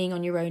scary being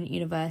on your own at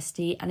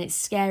university, and it's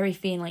scary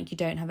feeling like you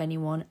don't have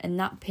anyone. And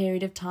that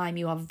period of time,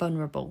 you are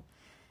vulnerable.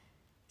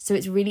 So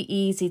it's really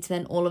easy to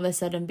then all of a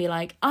sudden be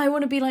like, I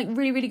want to be like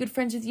really, really good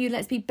friends with you.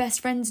 Let's be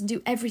best friends and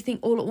do everything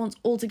all at once,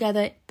 all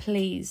together.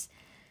 Please.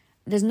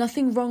 There's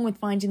nothing wrong with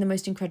finding the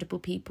most incredible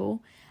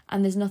people.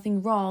 And there's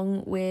nothing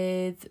wrong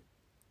with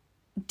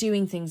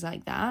doing things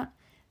like that.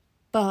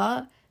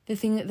 But the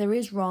thing that there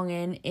is wrong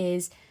in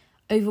is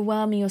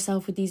overwhelming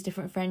yourself with these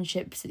different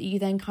friendships that you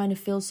then kind of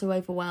feel so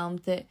overwhelmed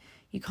that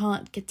you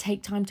can't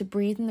take time to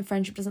breathe and the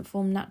friendship doesn't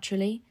form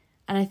naturally.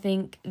 And I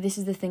think this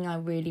is the thing I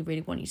really,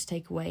 really want you to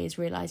take away, is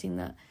realising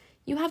that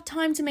you have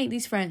time to make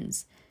these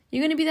friends.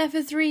 You're going to be there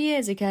for 3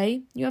 years,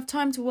 okay? You have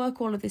time to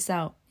work all of this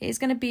out. It's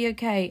going to be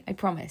okay, I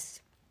promise.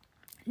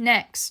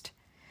 Next,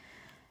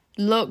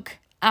 look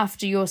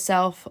after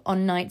yourself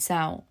on nights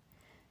out.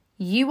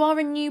 You are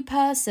a new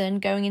person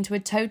going into a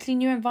totally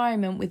new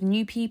environment with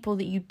new people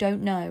that you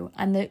don't know.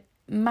 And the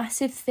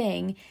massive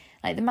thing,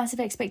 like the massive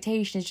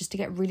expectation, is just to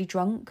get really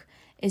drunk.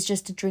 Is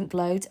just to drink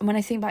loads. And when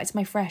I think back to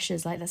my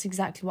freshers, like, that's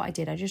exactly what I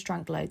did. I just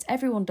drank loads.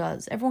 Everyone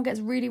does. Everyone gets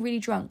really, really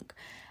drunk.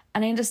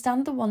 And I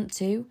understand the want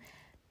to,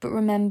 but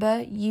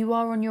remember, you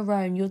are on your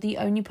own. You're the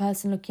only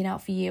person looking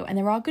out for you. And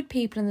there are good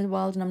people in the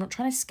world, and I'm not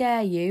trying to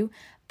scare you,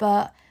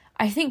 but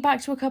I think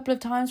back to a couple of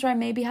times where I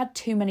maybe had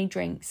too many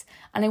drinks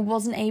and I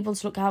wasn't able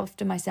to look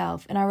after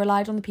myself. And I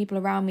relied on the people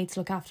around me to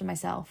look after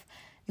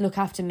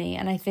me.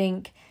 And I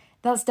think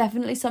that's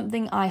definitely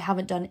something I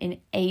haven't done in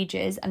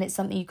ages, and it's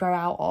something you grow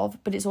out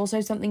of, but it's also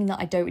something that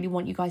I don't really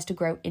want you guys to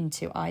grow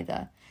into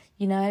either,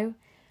 you know?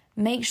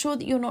 Make sure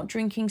that you're not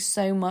drinking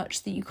so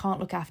much that you can't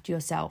look after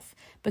yourself,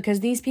 because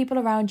these people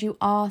around you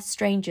are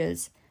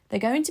strangers. They're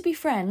going to be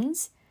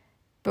friends,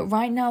 but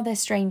right now they're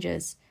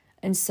strangers.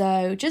 And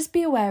so just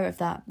be aware of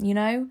that, you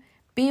know?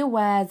 Be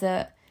aware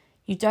that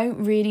you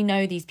don't really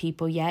know these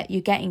people yet.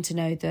 You're getting to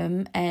know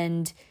them,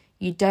 and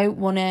you don't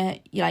want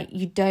to,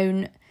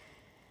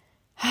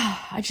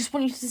 I just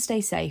want you to stay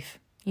safe,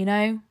 you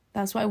know?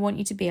 That's what I want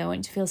you to be. I want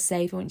you to feel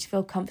safe. I want you to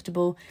feel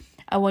comfortable.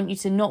 I want you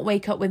to not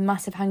wake up with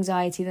massive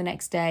anxiety the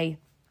next day.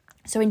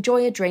 So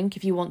enjoy a drink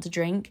if you want to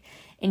drink.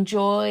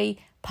 Enjoy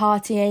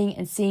partying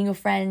and seeing your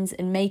friends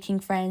and making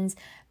friends,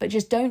 but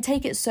just don't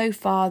take it so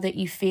far that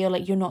you feel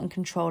like you're not in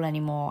control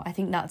anymore. I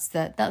think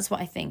that's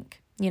what I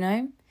think, you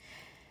know?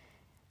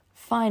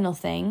 Final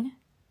thing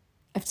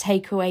of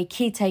key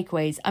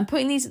takeaways. I'm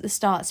putting these at the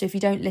start, so if you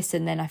don't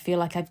listen, then I feel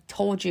like I've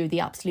told you the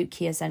absolute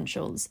key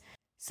essentials.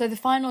 So the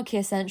final key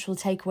essential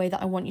takeaway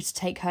that I want you to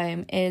take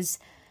home is,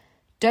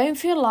 don't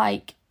feel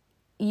like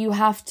you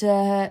have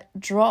to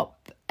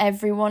drop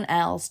everyone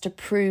else to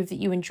prove that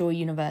you enjoy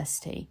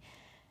university.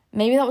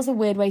 Maybe that was a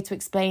weird way to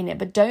explain it,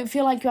 but don't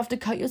feel like you have to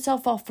cut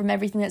yourself off from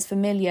everything that's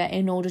familiar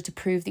in order to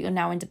prove that you're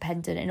now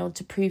independent, in order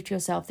to prove to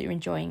yourself that you're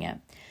enjoying it.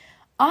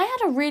 I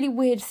had a really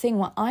weird thing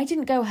where I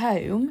didn't go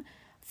home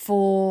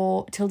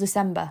till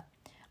December.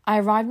 I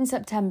arrived in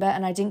September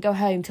and I didn't go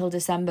home till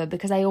December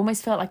because I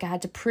almost felt like I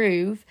had to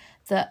prove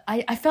that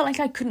I felt like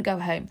I couldn't go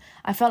home.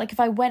 I felt like if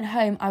I went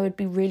home, I would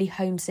be really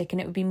homesick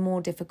and it would be more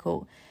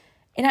difficult.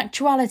 In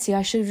actuality,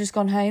 I should have just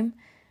gone home.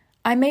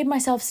 I made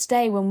myself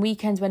stay when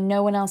weekends when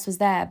no one else was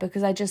there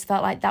because I just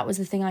felt like that was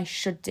the thing I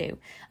should do.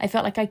 I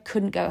felt like I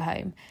couldn't go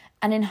home.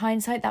 And in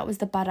hindsight, that was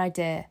the bad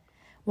idea.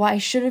 What I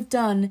should have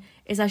done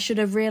is I should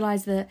have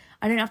realised that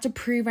I don't have to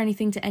prove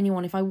anything to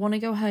anyone. If I want to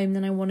go home,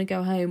 then I want to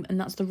go home, and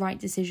that's the right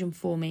decision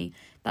for me.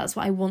 That's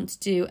what I want to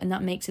do, and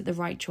that makes it the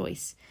right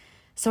choice.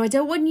 So I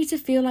don't want you to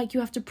feel like you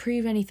have to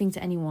prove anything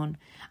to anyone.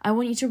 I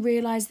want you to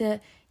realise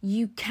that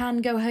you can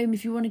go home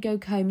if you want to go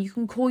home. You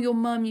can call your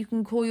mum, you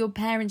can call your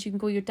parents, you can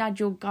call your dad,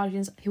 your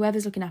guardians,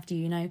 whoever's looking after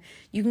you, you know.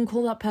 You can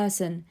call that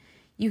person.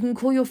 You can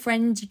call your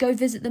friends, you go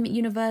visit them at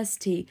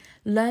university.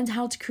 Learn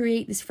how to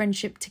create this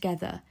friendship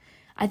together.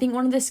 I think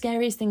one of the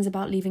scariest things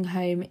about leaving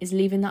home is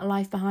leaving that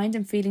life behind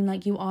and feeling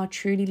like you are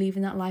truly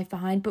leaving that life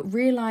behind, but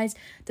realise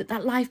that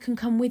that life can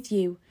come with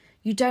you.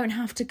 You don't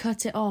have to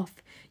cut it off.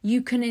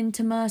 You can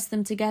intermerse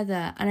them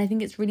together, and I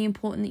think it's really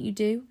important that you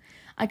do.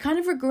 I kind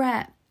of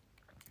regret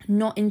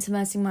not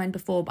intermersing mine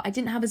before, but I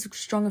didn't have as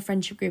strong a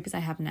friendship group as I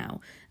have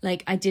now.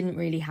 Like, I didn't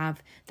really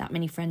have that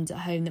many friends at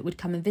home that would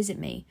come and visit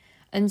me.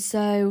 And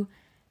so,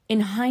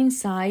 in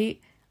hindsight,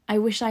 I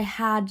wish I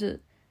had...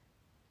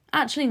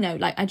 Actually, no,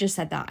 like, I just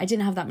said that. I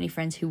didn't have that many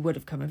friends who would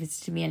have come and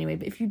visited me anyway.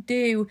 But if you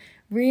do,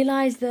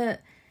 realise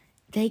that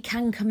they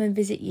can come and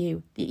visit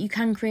you. That you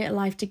can create a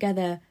life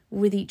together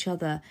with each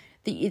other.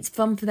 That it's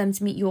fun for them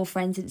to meet your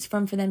friends. It's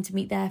fun for them to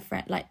meet their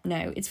friend. Like,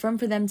 no, it's fun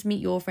for them to meet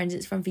your friends.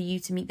 It's fun for you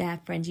to meet their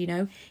friends, you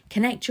know.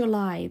 Connect your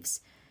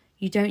lives.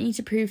 You don't need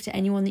to prove to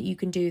anyone that you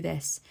can do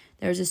this.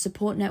 There is a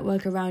support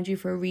network around you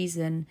for a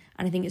reason.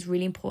 And I think it's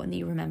really important that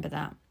you remember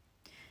that.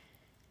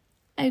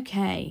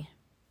 Okay.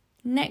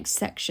 Next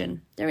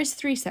section. There is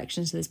 3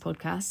 sections to this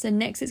podcast. So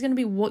next it's going to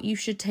be what you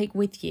should take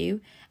with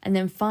you. And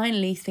then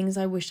finally, things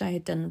I wish I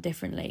had done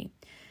differently.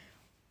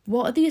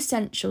 What are the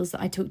essentials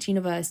that I took to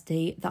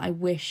university that I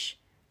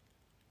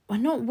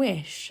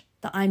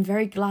that I'm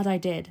very glad I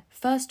did?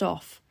 First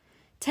off,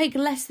 take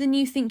less than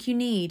you think you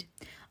need.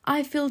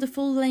 I filled a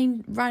full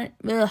Land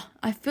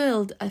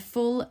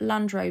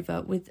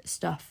Rover with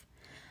stuff.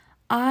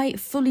 I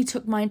fully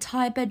took my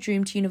entire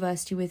bedroom to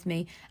university with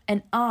me,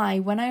 and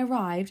when I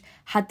arrived,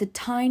 had the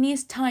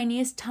tiniest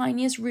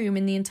room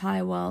in the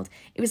entire world.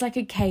 It was like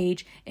a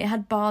cage. It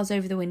had bars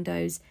over the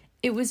windows.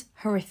 It was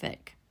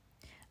horrific.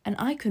 And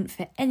I couldn't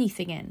fit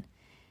anything in.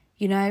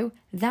 You know,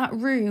 that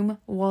room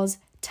was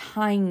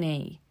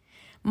tiny.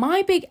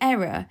 My big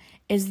error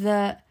is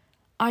that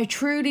I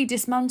truly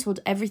dismantled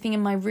everything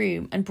in my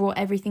room and brought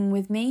everything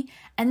with me.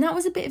 And that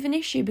was a bit of an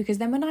issue because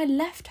then when I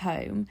left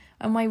home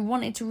and I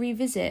wanted to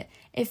revisit,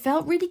 it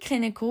felt really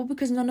clinical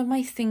because none of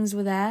my things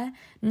were there.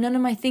 None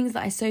of my things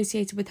that I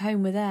associated with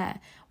home were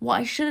there.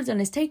 What I should have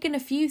done is taken a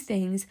few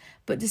things,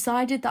 but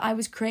decided that I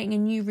was creating a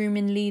new room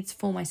in Leeds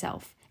for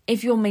myself.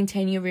 If you're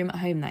maintaining your room at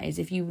home, that is.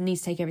 If you need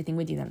to take everything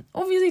with you, then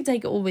obviously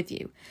take it all with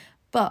you.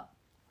 But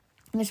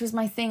this was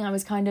my thing. I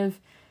was kind of...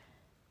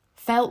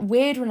 felt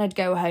weird when I'd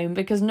go home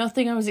because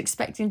nothing I was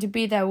expecting to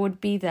be there would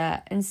be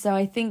there. And so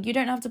I think you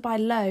don't have to buy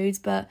loads,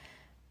 but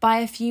buy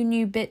a few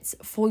new bits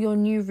for your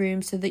new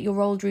room so that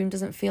your old room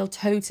doesn't feel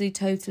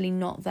totally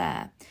not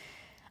there.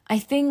 I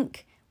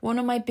think one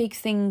of my big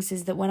things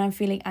is that when I'm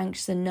feeling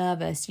anxious and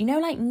nervous, you know,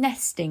 like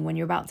nesting when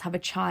you're about to have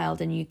a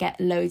child and you get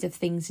loads of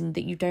things in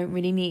that you don't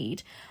really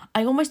need.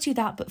 I almost do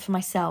that, but for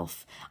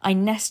myself. I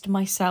nest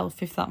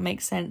myself, if that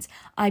makes sense.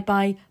 I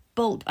buy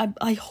bulk.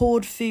 I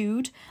hoard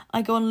food.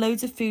 I go on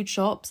loads of food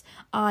shops.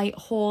 I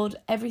hoard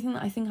everything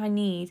that I think I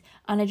need,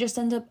 and I just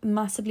end up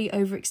massively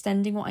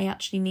overextending what I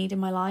actually need in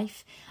my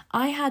life.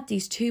 I had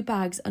these 2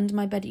 bags under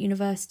my bed at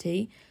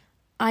university.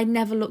 I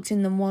never looked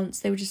in them once.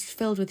 They were just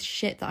filled with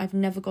shit that I've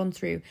never gone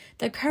through.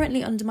 They're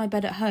currently under my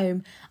bed at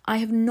home. I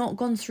have not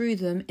gone through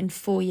them in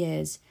 4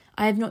 years.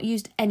 I have not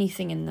used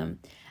anything in them,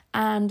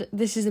 and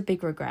this is a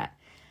big regret.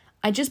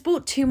 I just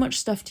bought too much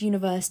stuff to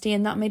university,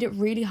 and that made it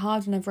really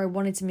hard whenever I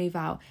wanted to move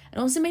out,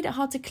 and also made it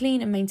hard to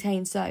clean and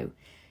maintain. So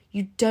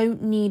you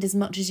don't need as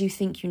much as you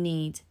think you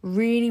need.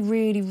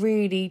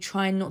 Really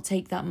try and not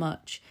take that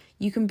much.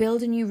 You can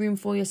build a new room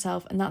for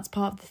yourself, and that's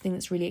part of the thing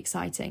that's really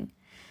exciting.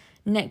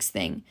 Next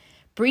thing,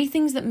 breathe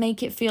things that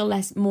make it feel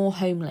more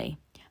homely.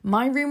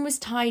 My room was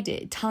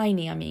tiny.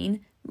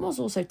 It was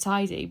also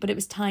tidy, but it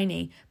was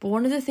tiny. But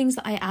one of the things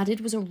that I added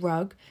was a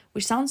rug,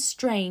 which sounds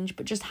strange,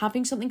 but just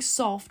having something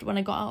soft when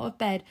I got out of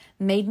bed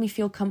made me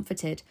feel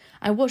comforted.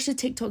 I watched a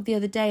TikTok the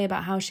other day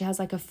about how she has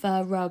like a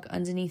fur rug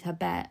underneath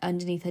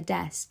her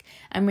desk,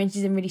 and when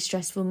she's in really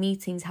stressful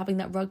meetings, having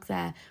that rug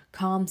there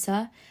calms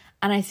her.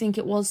 And I think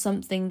it was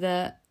something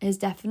that has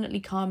definitely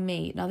calmed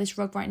me. Now, this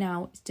rug right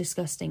now is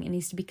disgusting. It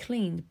needs to be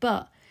cleaned,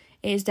 but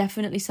it is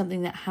definitely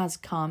something that has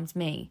calmed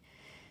me.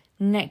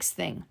 Next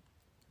thing.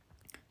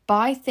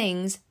 Buy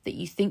things that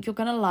you think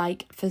you're going to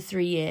like for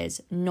 3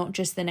 years, not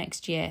just the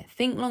next year.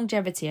 Think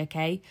longevity,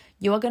 okay?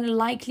 You are going to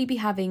likely be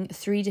having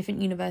 3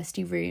 different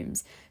university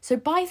rooms. So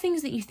buy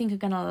things that you think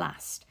are going to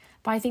last.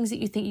 Buy things that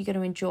you think you're going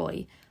to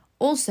enjoy.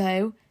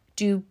 Also,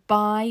 do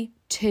buy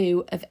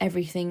 2 of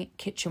everything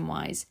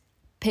kitchen-wise.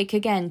 Pick,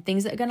 again,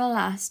 things that are going to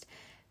last.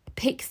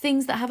 Pick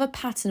things that have a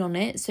pattern on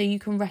it so you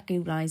can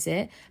recognise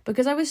it.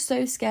 Because I was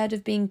so scared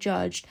of being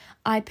judged,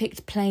 I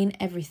picked plain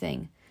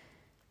everything.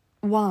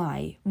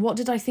 Why? What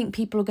did I think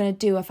people were going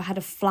to do if I had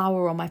a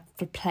flower on my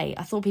plate?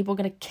 I thought people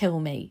were going to kill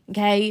me,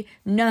 okay?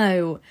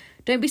 No.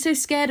 Don't be so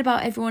scared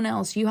about everyone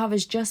else. You have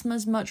just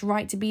as much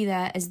right to be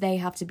there as they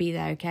have to be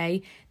there,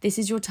 okay? This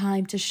is your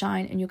time to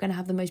shine, and you're going to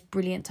have the most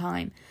brilliant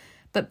time.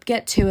 But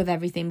get 2 of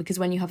everything, because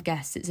when you have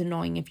guests, it's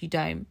annoying if you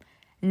don't.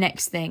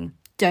 Next thing,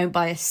 don't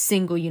buy a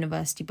single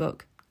university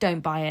book.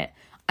 Don't buy it.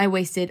 I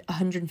wasted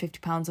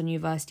 £150 on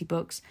university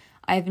books.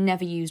 I have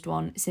never used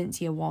one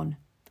since year 1.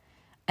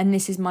 And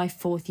this is my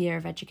 4th year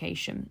of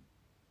education.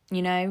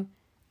 You know?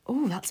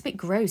 Oh, that's a bit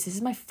gross. This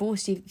is my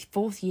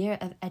fourth year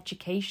of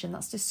education.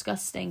 That's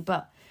disgusting.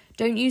 But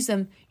don't use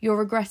them. You'll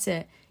regret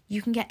it.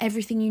 You can get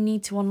everything you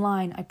need to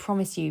online. I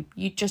promise you.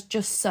 You just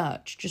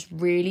search. Just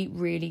really,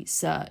 really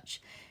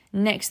search.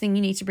 Next thing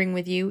you need to bring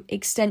with you,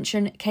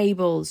 extension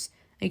cables.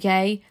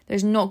 Okay?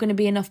 There's not going to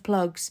be enough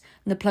plugs.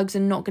 And the plugs are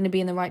not going to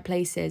be in the right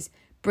places.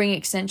 Bring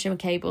extension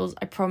cables.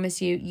 I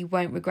promise you, you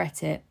won't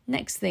regret it.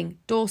 Next thing,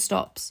 door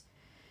stops.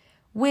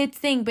 Weird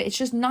thing, but it's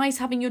just nice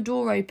having your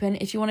door open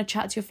if you want to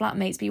chat to your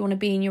flatmates but you want to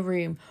be in your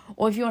room,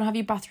 or if you want to have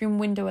your bathroom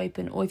window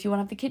open, or if you want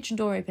to have the kitchen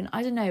door open.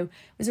 I don't know.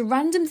 It was a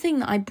random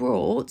thing that I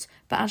brought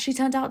but actually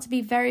turned out to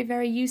be very,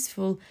 very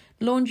useful.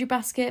 Laundry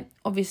basket,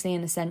 obviously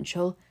an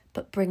essential,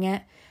 but bring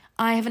it.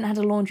 I haven't had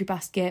a laundry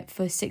basket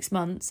for 6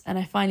 months and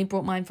I finally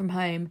brought mine from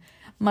home.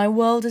 My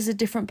world is a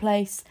different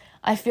place.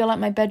 I feel like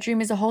my bedroom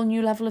is a whole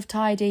new level of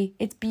tidy.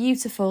 It's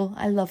beautiful.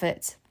 I love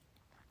it.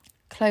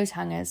 Clothes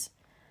hangers.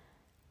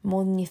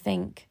 More than you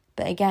think.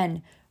 But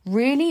again,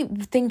 really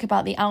think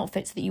about the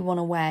outfits that you want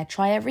to wear.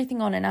 Try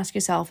everything on and ask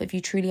yourself if you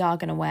truly are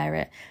going to wear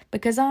it.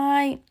 Because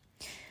I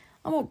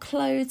want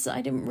clothes that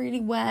I didn't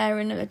really wear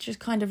and I just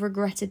kind of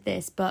regretted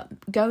this.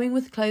 But going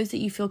with clothes that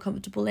you feel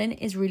comfortable in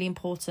is really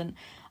important.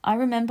 I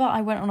remember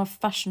I went on a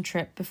fashion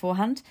trip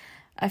beforehand.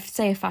 I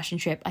say a fashion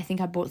trip. I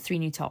think I bought 3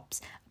 new tops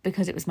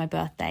because it was my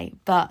birthday.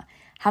 But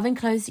having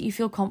clothes that you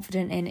feel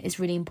confident in is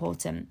really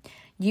important.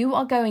 You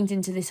are going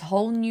into this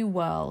whole new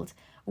world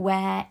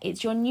where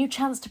it's your new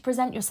chance to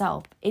present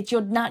yourself. It's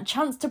your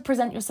chance to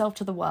present yourself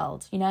to the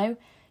world, you know?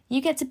 You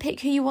get to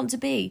pick who you want to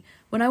be.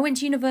 When I went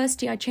to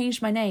university, I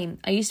changed my name.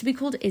 I used to be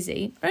called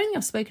Izzy. I don't think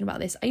I've spoken about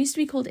this. I used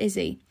to be called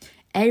Izzy.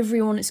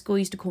 Everyone at school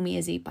used to call me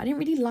Izzy, but I didn't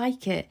really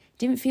like it. It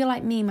didn't feel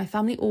like me. My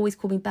family always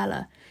called me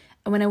Bella.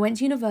 And when I went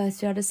to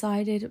university, I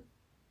decided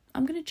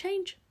I'm going to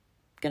change.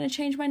 I'm going to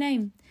change my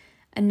name.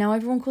 And now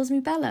everyone calls me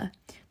Bella.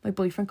 My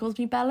boyfriend calls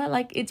me Bella.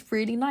 Like, it's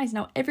really nice.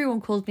 Now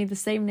everyone calls me the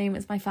same name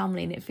as my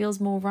family and it feels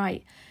more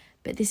right.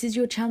 But this is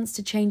your chance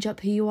to change up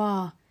who you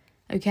are.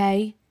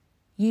 Okay?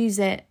 Use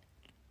it.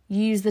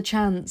 Use the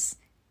chance.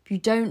 If you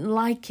don't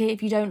like it,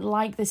 if you don't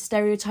like the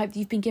stereotype that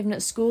you've been given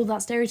at school,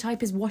 that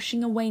stereotype is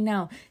washing away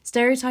now.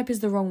 Stereotype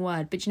is the wrong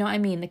word, but you know what I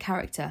mean? The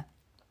character.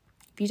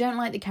 If you don't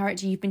like the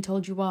character you've been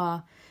told you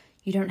are,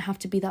 you don't have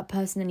to be that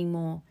person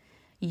anymore.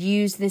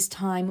 Use this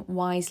time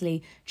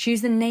wisely.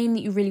 Choose the name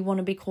that you really want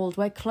to be called.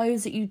 Wear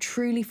clothes that you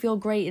truly feel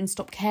great in.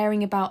 Stop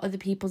caring about other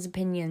people's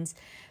opinions.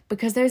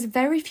 Because there's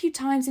very few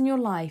times in your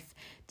life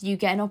that you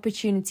get an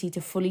opportunity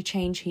to fully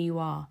change who you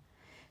are.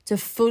 To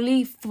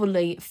fully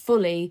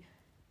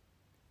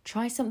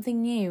try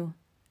something new.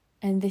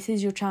 And this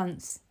is your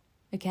chance.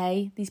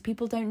 Okay? These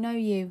people don't know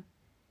you.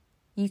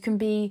 You can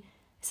be...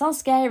 It sounds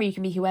scary. You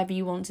can be whoever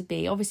you want to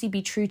be. Obviously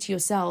be true to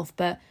yourself,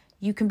 but...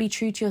 You can be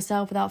true to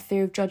yourself without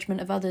fear of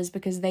judgment of others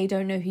because they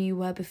don't know who you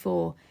were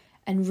before.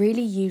 And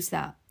really use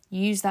that.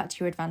 Use that to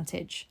your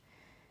advantage.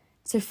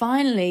 So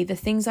finally, the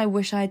things I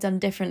wish I had done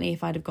differently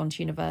if I'd have gone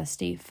to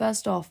university.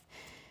 First off,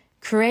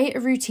 create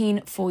a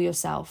routine for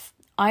yourself.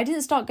 I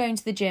didn't start going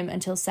to the gym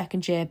until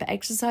 2nd year, but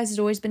exercise has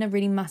always been a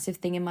really massive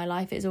thing in my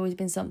life. It's always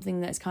been something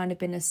that's kind of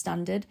been a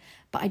standard,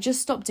 but I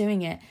just stopped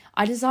doing it.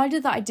 I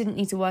decided that I didn't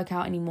need to work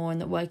out anymore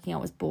and that working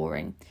out was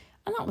boring.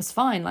 And that was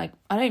fine. Like,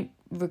 I don't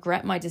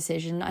regret my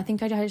decision. I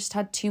think I just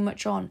had too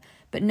much on.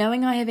 But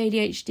knowing I have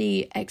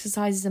ADHD,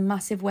 exercise is a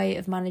massive way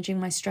of managing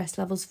my stress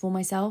levels for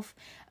myself.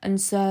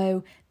 And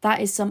so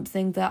that is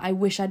something that I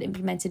wish I'd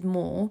implemented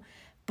more.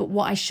 But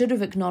what I should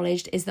have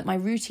acknowledged is that my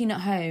routine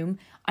at home,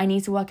 I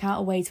need to work out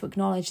a way to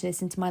acknowledge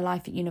this into my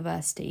life at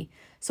university.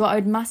 So what I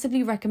would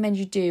massively recommend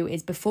you do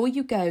is before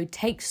you go,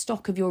 take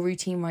stock of your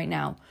routine right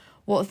now.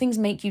 What things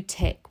make you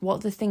tick? What are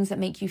the things that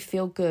make you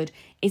feel good?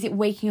 Is it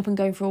waking up and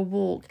going for a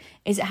walk?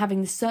 Is it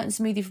having a certain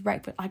smoothie for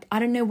breakfast? I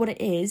don't know what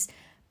it is,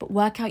 but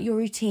work out your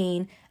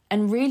routine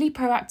and really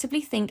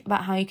proactively think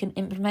about how you can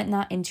implement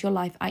that into your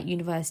life at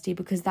university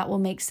because that will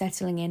make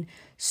settling in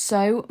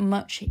so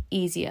much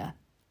easier.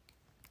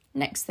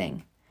 Next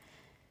thing,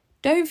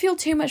 don't feel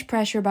too much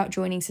pressure about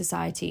joining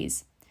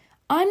societies.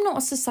 I'm not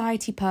a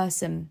society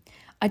person.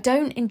 I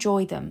don't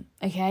enjoy them,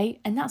 okay?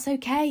 And that's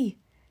okay.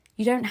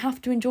 You don't have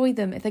to enjoy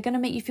them. If they're going to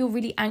make you feel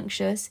really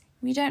anxious,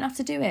 you don't have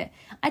to do it.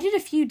 I did a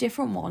few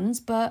different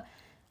ones, but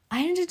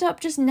I ended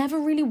up just never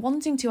really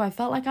wanting to. I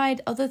felt like I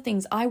had other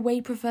things. I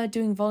way preferred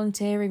doing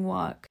volunteering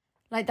work.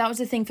 Like that was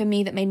the thing for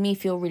me that made me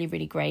feel really,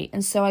 really great.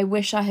 And so I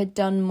wish I had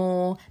done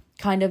more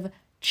kind of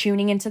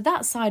tuning into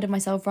that side of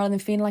myself rather than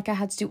feeling like I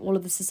had to do all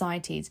of the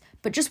societies.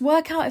 But just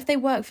work out if they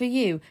work for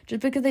you.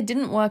 Just because they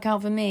didn't work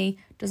out for me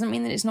doesn't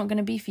mean that it's not going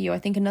to be for you. I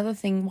think another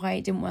thing why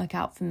it didn't work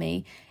out for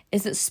me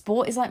is that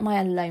sport is like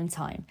my alone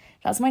time.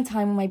 That's my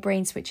time when my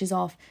brain switches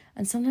off.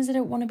 And sometimes I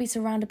don't want to be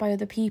surrounded by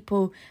other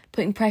people,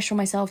 putting pressure on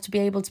myself to be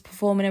able to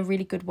perform in a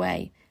really good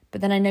way. But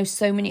then I know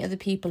so many other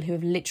people who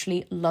have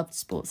literally loved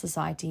sports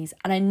societies.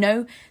 And I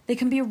know they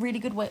can be a really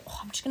good way. Oh,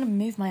 I'm just going to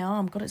move my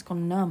arm. God, it's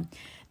gone numb.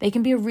 They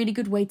can be a really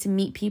good way to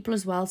meet people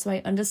as well. So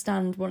I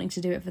understand wanting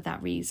to do it for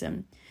that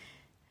reason.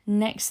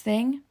 Next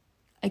thing,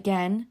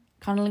 again,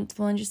 kind of linked to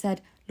the one I just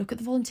said, look at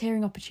the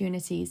volunteering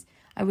opportunities.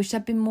 I wish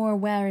I'd been more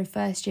aware in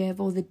first year of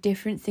all the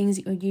different things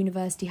that your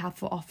university have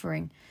for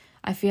offering.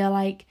 I feel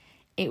like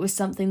it was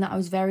something that I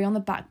was very on the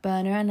back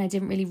burner and I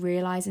didn't really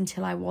realise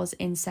until I was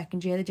in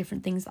second year the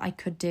different things that I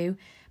could do.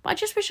 But I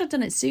just wish I'd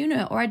done it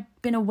sooner, or I'd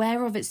been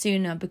aware of it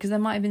sooner, because there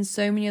might have been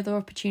so many other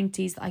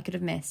opportunities that I could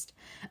have missed.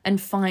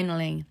 And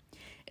finally,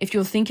 if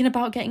you're thinking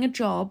about getting a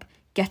job,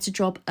 get a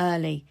job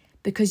early,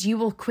 because you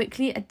will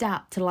quickly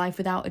adapt to life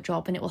without a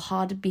job and it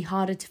will be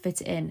harder to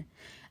fit it in.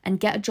 And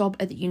get a job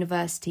at the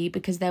university,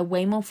 because they're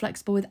way more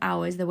flexible with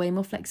hours, they're way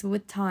more flexible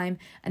with time,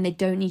 and they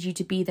don't need you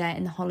to be there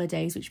in the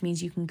holidays, which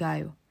means you can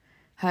go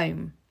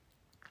home.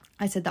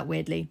 I said that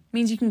weirdly.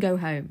 Means you can go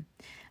home.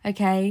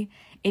 Okay?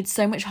 It's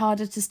so much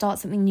harder to start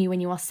something new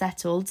when you are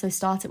settled, so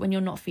start it when you're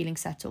not feeling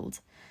settled.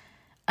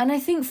 And I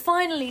think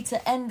finally,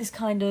 to end this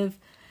kind of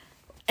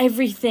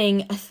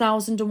everything,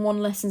 1,001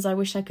 lessons I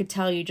wish I could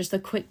tell you, just a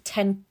quick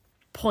 10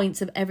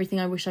 points of everything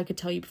I wish I could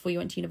tell you before you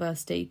went to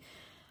university.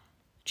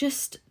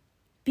 Just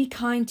be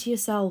kind to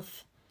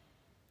yourself.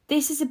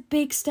 This is a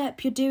big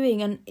step you're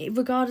doing, and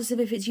regardless of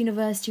if it's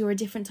university or a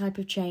different type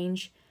of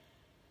change,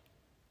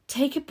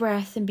 take a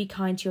breath and be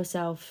kind to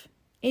yourself.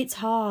 It's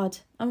hard.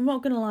 I'm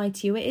not going to lie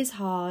to you. It is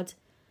hard.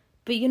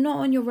 But you're not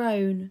on your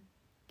own.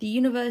 The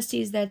university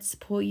is there to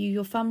support you.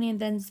 Your family and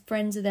then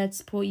friends are there to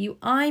support you.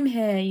 I'm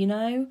here, you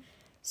know.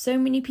 So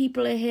many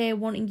people are here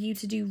wanting you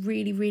to do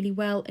really, really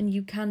well, and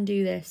you can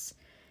do this.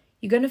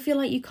 You're going to feel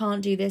like you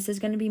can't do this. There's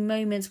going to be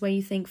moments where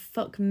you think,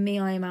 fuck me,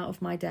 I am out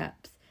of my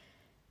depth.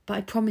 But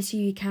I promise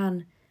you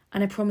can.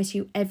 And I promise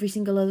you every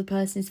single other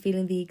person is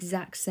feeling the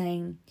exact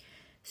same.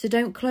 So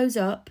don't close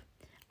up.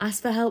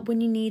 Ask for help when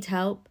you need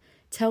help.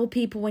 Tell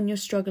people when you're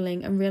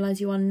struggling, and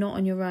realise you are not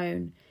on your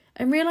own.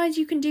 And realise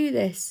you can do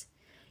this.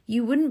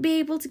 You wouldn't be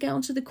able to get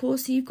onto the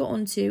course that you've got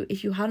onto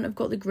if you hadn't have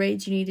got the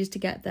grades you needed to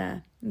get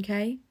there.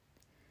 Okay?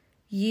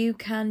 You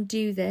can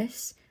do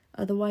this.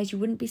 Otherwise you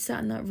wouldn't be sat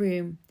in that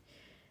room.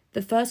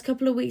 The first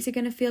couple of weeks are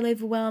going to feel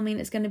overwhelming.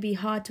 It's going to be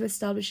hard to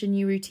establish a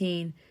new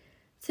routine.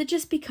 So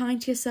just be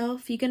kind to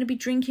yourself. You're going to be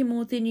drinking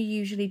more than you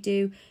usually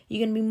do.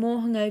 You're going to be more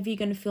hungover. You're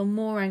going to feel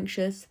more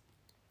anxious.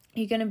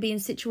 You're going to be in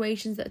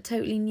situations that are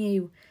totally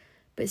new.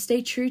 But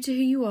stay true to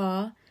who you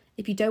are.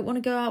 If you don't want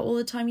to go out all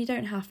the time, you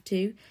don't have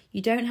to.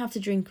 You don't have to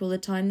drink all the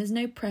time. There's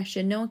no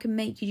pressure. No one can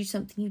make you do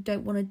something you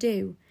don't want to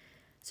do.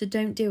 So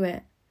don't do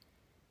it.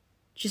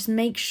 Just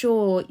make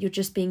sure you're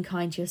just being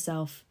kind to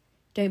yourself.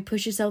 Don't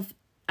push yourself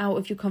out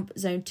of your comfort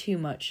zone too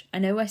much. I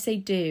know I say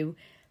do,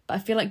 but I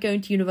feel like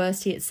going to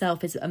university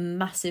itself is a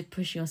massive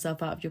pushing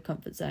yourself out of your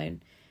comfort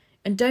zone.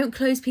 And don't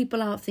close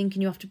people out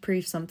thinking you have to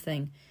prove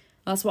something.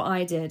 That's what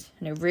I did,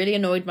 and it really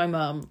annoyed my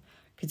mum,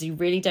 because you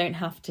really don't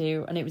have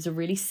to, and it was a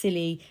really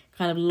silly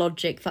kind of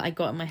logic that I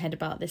got in my head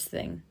about this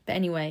thing. But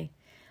anyway,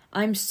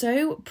 I'm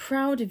so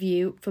proud of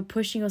you for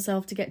pushing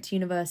yourself to get to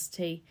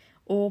university,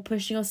 or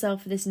pushing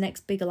yourself for this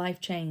next bigger life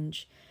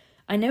change.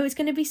 I know it's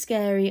going to be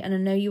scary, and I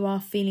know you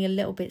are feeling a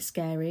little bit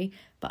scary,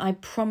 but I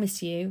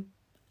promise you,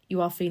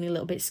 you are feeling a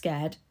little bit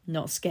scared.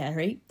 Not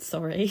scary,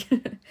 sorry.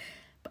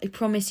 But I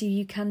promise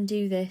you can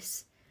do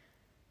this.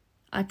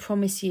 I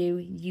promise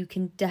you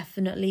can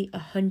definitely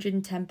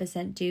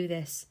 110% do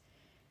this.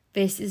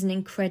 This is an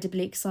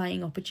incredibly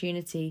exciting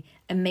opportunity,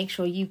 and make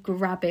sure you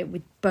grab it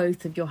with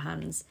both of your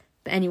hands.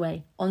 But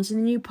anyway, onto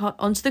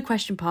the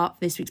question part for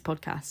this week's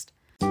podcast.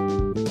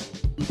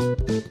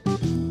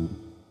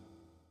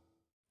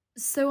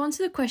 So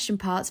onto the question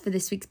parts for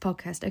this week's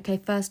podcast. Okay,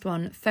 first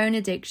one, phone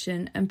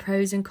addiction and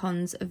pros and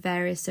cons of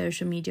various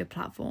social media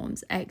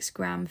platforms, X,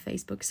 Gram,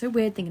 Facebook. So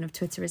weird thinking of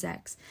Twitter as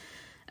X.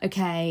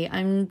 Okay,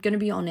 I'm going to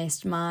be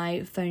honest,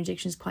 my phone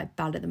addiction is quite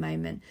bad at the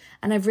moment.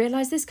 And I've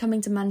realised this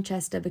coming to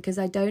Manchester because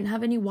I don't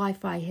have any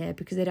Wi-Fi here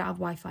because they don't have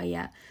Wi-Fi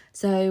yet.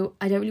 So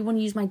I don't really want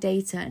to use my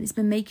data, and it's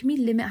been making me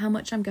limit how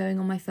much I'm going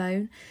on my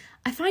phone.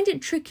 I find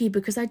it tricky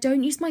because I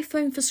don't use my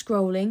phone for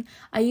scrolling.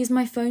 I use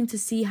my phone to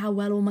see how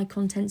well all my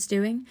content's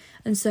doing.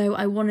 And so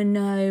I want to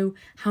know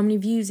how many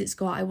views it's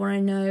got. I want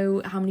to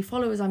know how many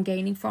followers I'm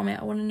gaining from it.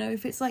 I want to know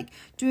if it's like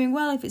doing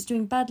well, if it's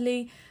doing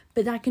badly.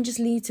 But that can just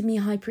lead to me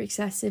hyper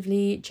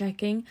excessively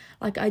checking.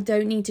 Like, I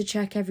don't need to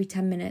check every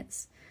 10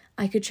 minutes.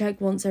 I could check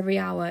once every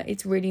hour.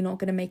 It's really not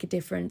going to make a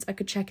difference. I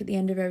could check at the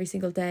end of every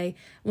single day.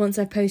 Once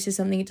I've posted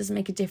something, it doesn't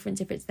make a difference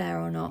if it's there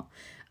or not.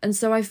 And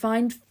so I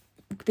find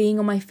being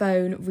on my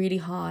phone really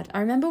hard.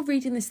 I remember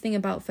reading this thing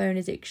about phone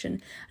addiction,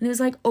 and it was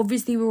like,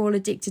 obviously we're all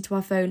addicted to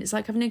our phone. It's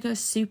like having a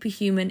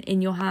superhuman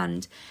in your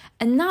hand.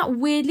 And that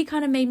weirdly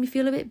kind of made me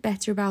feel a bit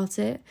better about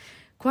it.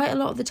 Quite a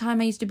lot of the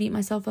time I used to beat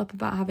myself up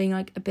about having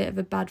like a bit of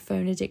a bad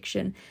phone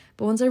addiction.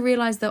 But once I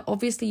realised that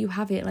obviously you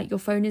have it, like your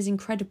phone is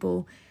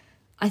incredible,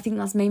 I think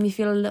that's made me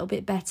feel a little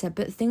bit better.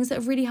 But things that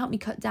have really helped me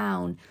cut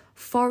down,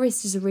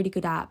 Forest is a really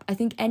good app. I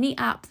think any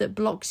app that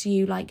blocks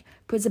you, like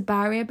puts a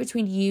barrier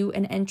between you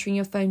and entering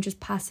your phone just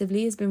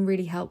passively, has been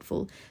really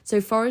helpful. So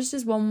Forest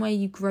is one where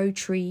you grow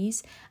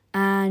trees,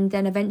 and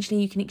then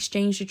eventually you can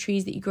exchange the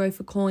trees that you grow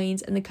for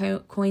coins, and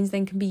the coins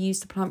then can be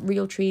used to plant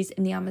real trees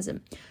in the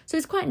Amazon. So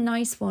it's quite a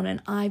nice one,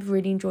 and I've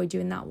really enjoyed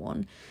doing that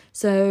one.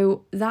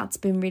 So that's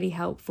been really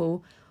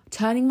helpful.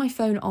 Turning my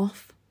phone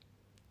off,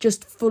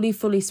 just fully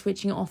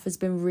switching it off, has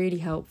been really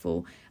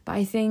helpful. But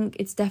I think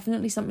it's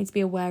definitely something to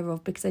be aware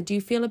of, because I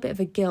do feel a bit of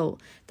a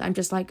guilt that I'm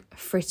just like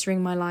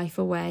frittering my life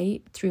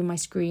away through my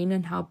screen,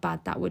 and how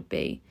bad that would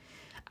be.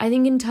 I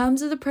think in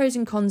terms of the pros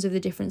and cons of the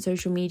different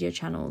social media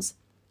channels,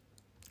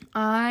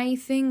 I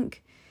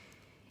think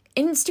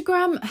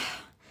Instagram,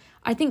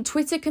 I think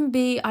Twitter can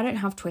be, I don't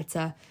have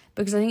Twitter,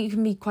 because I think it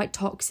can be quite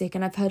toxic,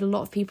 and I've heard a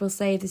lot of people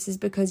say this is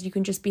because you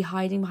can just be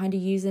hiding behind a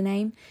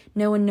username.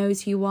 No one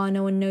knows who you are,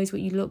 no one knows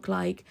what you look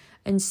like,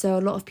 and so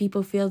a lot of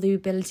people feel the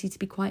ability to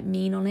be quite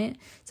mean on it.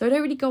 So I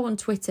don't really go on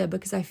Twitter,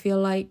 because I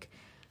feel like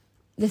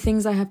the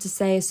things I have to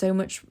say are so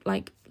much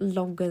like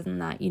longer than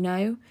that, you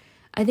know?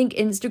 I think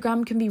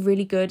Instagram can be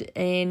really good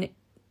in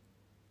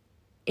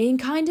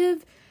kind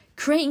of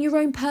creating your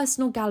own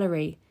personal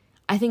gallery.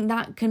 I think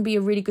that can be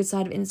a really good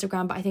side of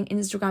Instagram, but I think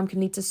Instagram can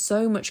lead to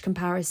so much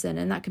comparison,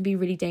 and that can be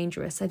really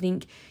dangerous. I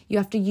think you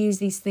have to use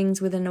these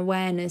things with an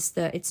awareness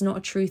that it's not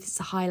a truth, it's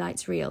a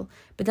highlights reel,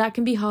 but that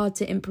can be hard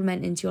to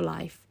implement into your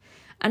life.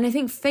 And I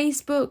think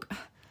Facebook,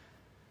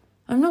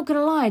 I'm not going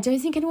to lie, I don't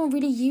think anyone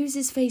really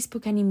uses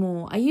Facebook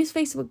anymore. I use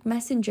Facebook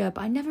Messenger,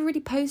 but I never really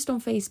post on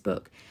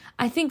Facebook.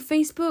 I think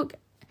Facebook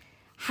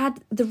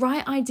had the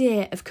right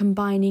idea of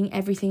combining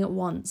everything at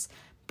once,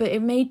 but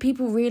it made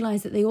people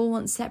realise that they all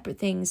want separate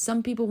things.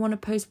 Some people want to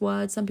post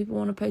words, some people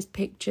want to post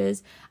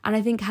pictures. And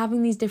I think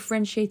having these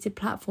differentiated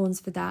platforms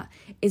for that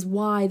is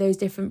why those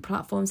different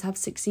platforms have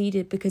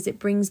succeeded, because it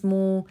brings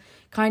more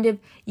kind of,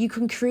 you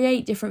can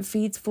create different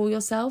feeds for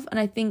yourself. And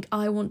I think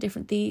I want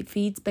different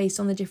feeds based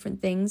on the different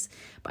things.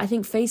 But I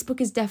think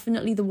Facebook is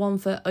definitely the one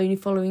for only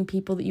following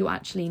people that you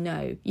actually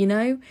know, you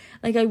know?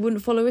 Like I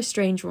wouldn't follow a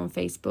stranger on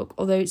Facebook,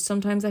 although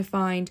sometimes I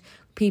find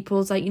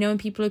people's, like, you know, when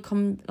people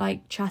are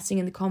chatting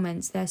in the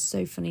comments, they're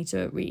so funny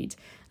to read.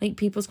 Like,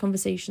 people's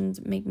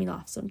conversations make me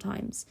laugh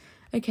sometimes.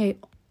 Okay,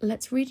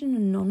 let's read an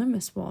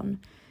anonymous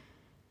one.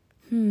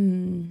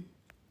 Do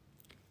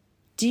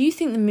you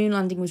think the moon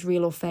landing was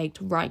real or faked?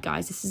 Right,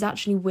 guys, this is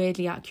actually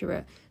weirdly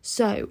accurate.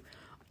 So,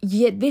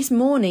 yeah, this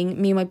morning,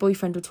 me and my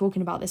boyfriend were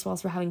talking about this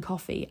whilst we're having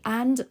coffee,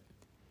 and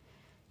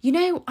you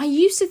know, I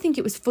used to think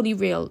it was fully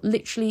real,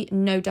 literally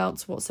no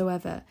doubts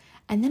whatsoever.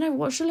 And then I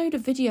watched a load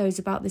of videos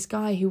about this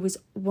guy who was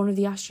one of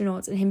the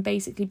astronauts, and him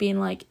basically being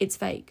like, it's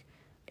fake.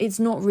 It's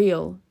not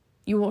real.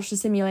 You watched the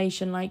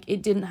simulation, like,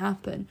 it didn't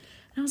happen.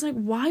 And I was like,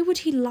 why would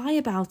he lie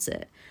about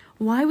it?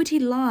 Why would he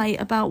lie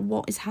about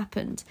what has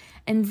happened?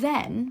 And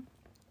then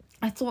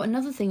I thought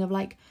another thing of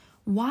like,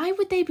 why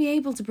would they be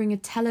able to bring a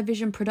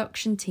television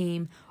production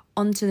team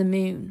onto the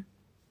moon?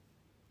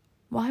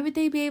 Why would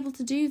they be able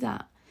to do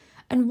that?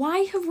 And why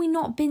have we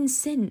not been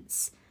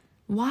since?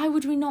 Why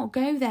would we not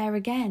go there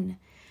again?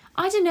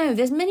 I don't know.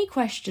 There's many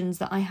questions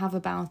that I have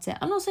about it.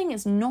 I'm not saying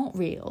it's not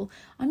real.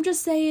 I'm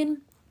just saying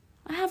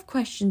I have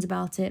questions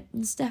about it.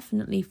 It's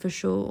definitely for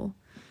sure.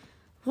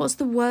 What's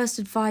the worst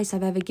advice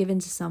I've ever given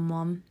to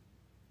someone?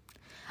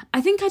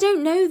 I think I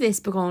don't know this,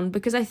 Bagon,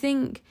 because I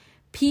think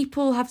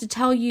people have to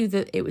tell you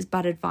that it was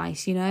bad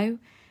advice, you know?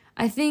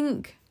 I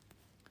think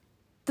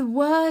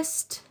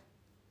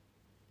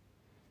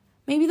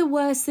maybe the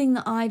worst thing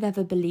that I've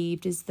ever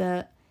believed is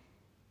that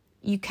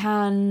you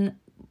can,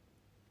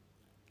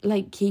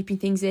 like, keeping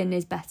things in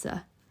is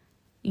better.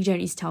 You don't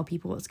need to tell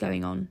people what's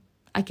going on.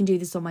 I can do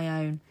this on my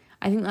own.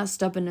 I think that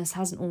stubbornness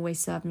hasn't always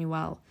served me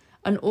well.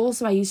 And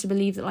also I used to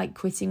believe that, like,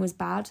 quitting was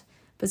bad.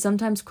 But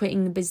sometimes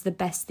quitting is the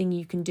best thing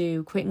you can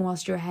do. Quitting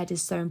whilst you're ahead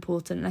is so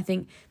important. And I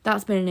think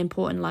that's been an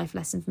important life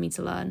lesson for me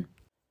to learn.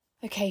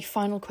 Okay,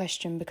 final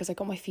question, because I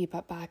got my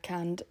feedback back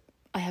and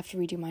I have to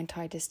redo my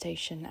entire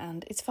dissertation,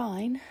 and it's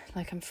fine.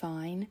 Like, I'm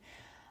fine.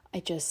 I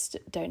just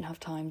don't have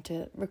time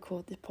to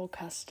record this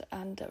podcast,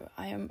 and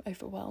I am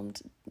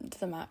overwhelmed to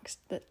the max,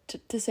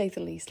 to say the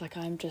least. Like,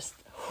 I'm just,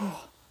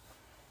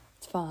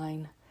 it's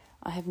fine.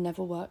 I have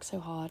never worked so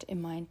hard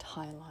in my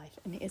entire life,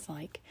 and it is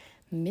like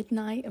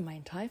midnight and my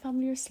entire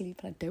family are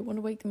asleep, and I don't want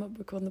to wake them up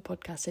recording the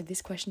podcast. So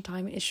this question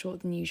time is shorter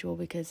than usual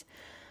because,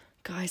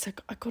 guys,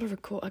 I gotta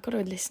record, I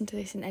gotta listen to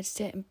this and edit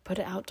it and put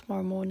it out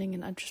tomorrow morning,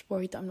 and I'm just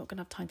worried that I'm not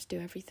gonna have time to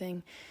do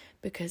everything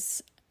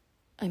because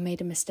I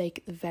made a mistake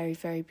at the very,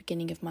 very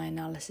beginning of my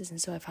analysis,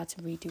 and so I've had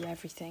to redo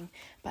everything.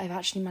 But I've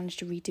actually managed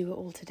to redo it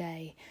all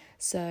today,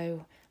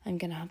 so I'm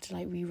gonna have to,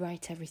 like,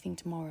 rewrite everything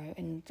tomorrow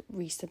and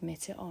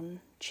resubmit it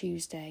on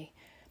Tuesday.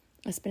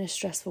 It's been a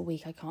stressful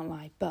week, I can't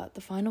lie. But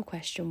the final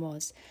question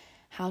was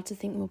how to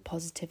think more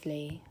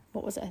positively.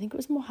 What was it? I think it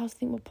was more how to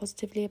think more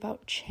positively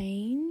about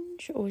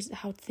change, or is it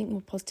how to think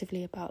more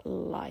positively about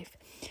life?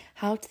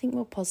 How to think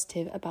more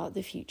positive about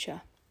the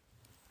future.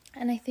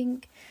 And I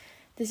think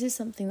this is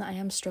something that I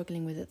am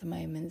struggling with at the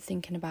moment,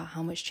 thinking about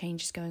how much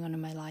change is going on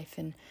in my life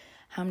and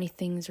how many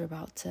things are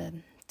about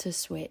to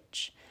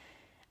switch.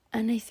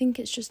 And I think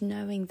it's just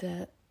knowing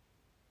that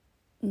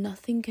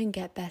nothing can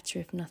get better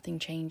if nothing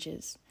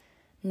changes.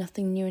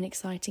 Nothing new and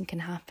exciting can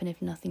happen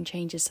if nothing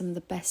changes. Some of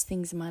the best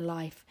things in my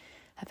life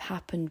have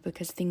happened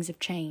because things have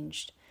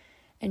changed.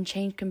 And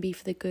change can be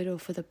for the good or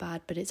for the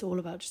bad, but it's all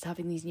about just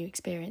having these new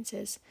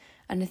experiences.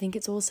 And I think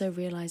it's also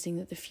realising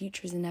that the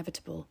future is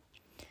inevitable.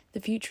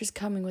 The future is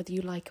coming whether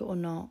you like it or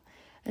not.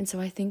 And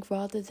so I think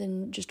rather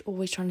than just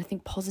always trying to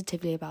think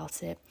positively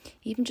about it,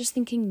 even just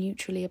thinking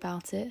neutrally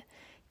about it,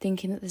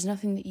 thinking that there's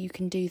nothing that you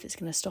can do that's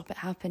going to stop it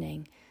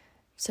happening.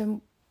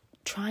 So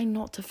try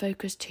not to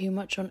focus too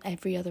much on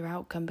every other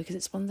outcome, because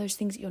it's one of those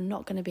things that you're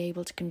not going to be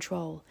able to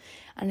control.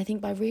 And I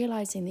think by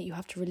realising that you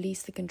have to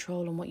release the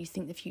control on what you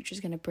think the future is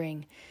going to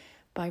bring,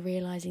 by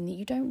realising that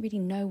you don't really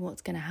know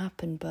what's going to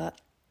happen, but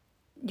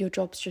your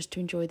job's just to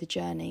enjoy the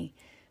journey,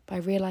 by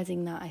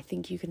realising that, I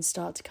think you can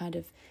start to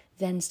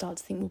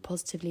think more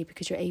positively,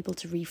 because you're able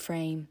to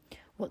reframe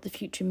what the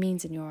future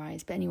means in your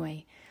eyes. But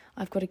anyway,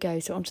 I've got to go,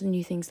 so on to the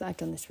new things that I've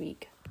done this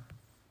week.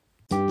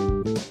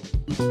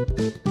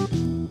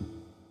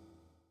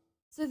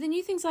 So the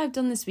new things I've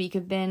done this week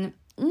have been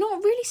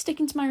not really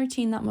sticking to my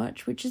routine that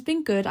much, which has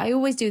been good. I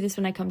always do this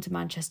when I come to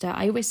Manchester.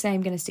 I always say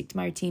I'm going to stick to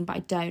my routine, but I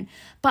don't.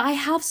 But I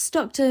have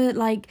stuck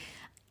to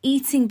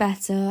eating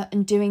better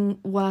and doing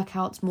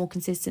workouts more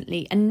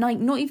consistently. And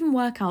not even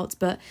workouts,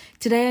 but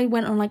today I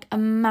went on a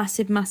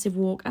massive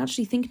walk.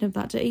 Actually, thinking of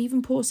that, did I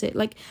even pause it?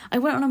 I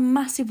went on a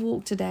massive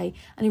walk today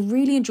and I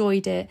really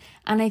enjoyed it.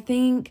 And I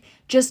think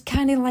just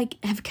kind of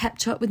have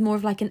kept up with more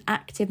of an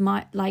active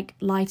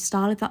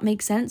lifestyle, if that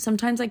makes sense.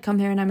 Sometimes I come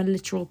here and I'm a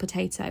literal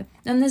potato,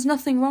 and there's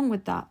nothing wrong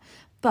with that.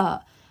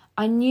 But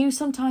I knew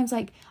sometimes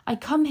I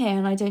come here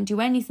and I don't do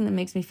anything that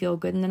makes me feel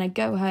good, and then I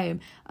go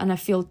home and I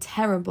feel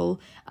terrible,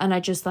 and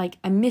I just I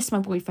miss my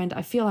boyfriend,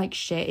 I feel like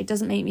shit, it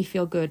doesn't make me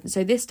feel good. And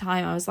so this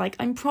time I was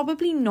I'm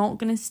probably not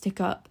going to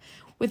stick up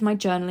with my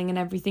journaling and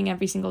everything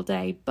every single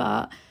day,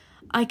 but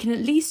I can at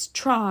least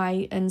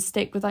try and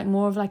stick with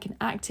more of an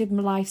active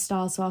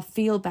lifestyle, so I'll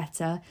feel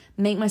better,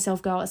 make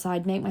myself go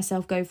outside, make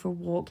myself go for a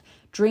walk,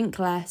 drink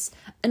less,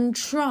 and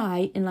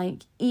try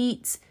and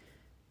eat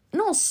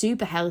not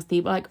super healthy,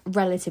 but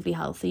relatively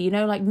healthy,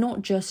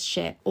 not just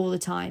shit all the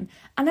time.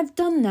 And I've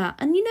done that.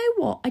 And you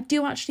know what? I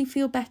do actually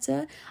feel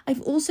better.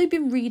 I've also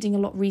been reading a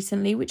lot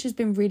recently, which has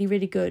been really,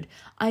 really good.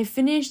 I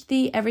finished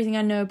the Everything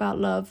I Know About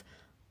Love.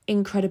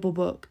 Incredible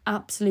book.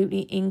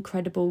 Absolutely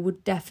incredible.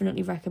 Would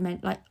definitely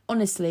recommend.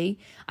 Honestly,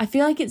 I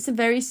feel it's a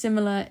very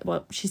similar,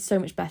 well, she's so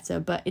much better,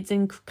 but it's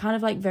in kind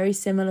of very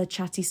similar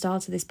chatty style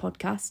to this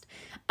podcast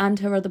and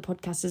her other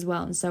podcast as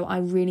well. And so I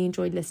really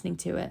enjoyed listening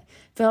to it.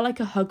 Felt like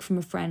a hug from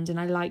a friend, and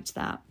I liked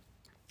that.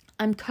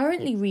 I'm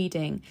currently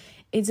reading,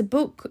 it's a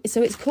book,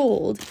 so it's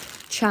called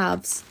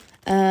Chavs,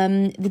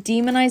 The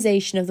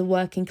Demonization of the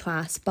Working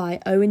Class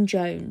by Owen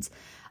Jones.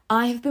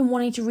 I have been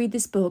wanting to read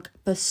this book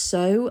for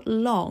so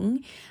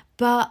long,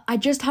 but I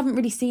just haven't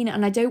really seen it,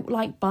 and I don't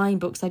like buying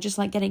books. I just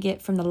like getting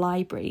it from the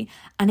library,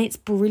 and it's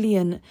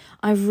brilliant.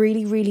 I've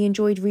really, really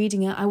enjoyed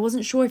reading it. I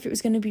wasn't sure if it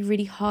was going to be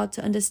really hard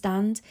to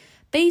understand.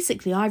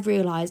 Basically, I've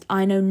realised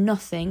I know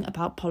nothing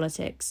about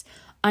politics.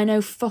 I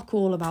know fuck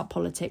all about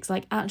politics,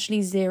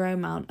 actually zero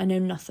amount. I know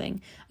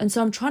nothing. And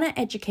so I'm trying to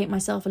educate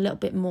myself a little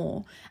bit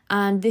more.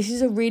 And this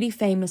is a really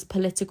famous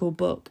political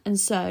book. And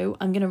so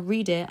I'm going to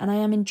read it, and I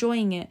am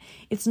enjoying it.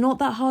 It's not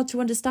that hard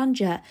to understand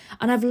yet.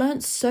 And I've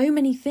learnt so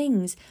many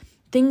things.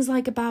 Things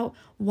about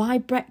why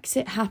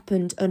Brexit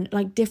happened,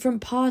 and different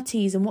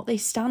parties and what they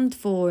stand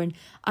for. And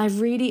I've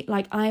really,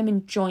 I am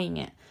enjoying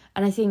it.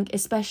 And I think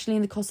especially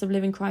in the cost of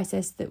living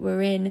crisis that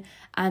we're in,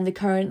 and the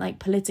current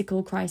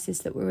political crisis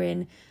that we're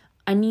in,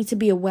 I need to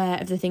be aware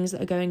of the things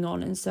that are going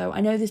on. And so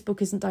I know this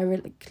book isn't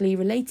directly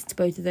related to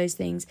both of those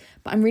things,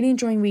 but I'm really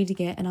enjoying reading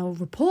it, and I'll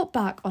report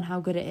back on how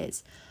good it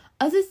is.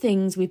 Other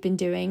things I've been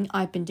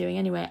doing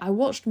anyway. I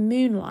watched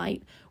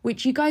Moonlight,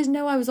 which you guys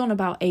know I was on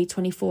about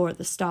A24 at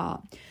the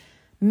start.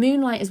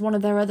 Moonlight is one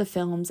of their other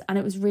films, and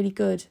it was really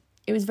good.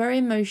 It was very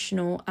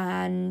emotional,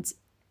 and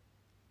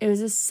it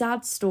was a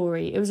sad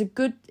story. It was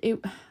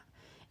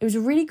a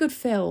really good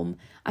film.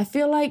 I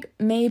feel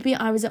maybe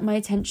I was at my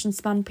attention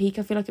span peak.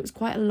 I feel it was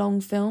quite a long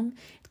film.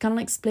 It's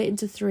kind of split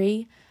into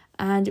 3,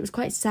 and it was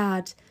quite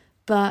sad,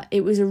 but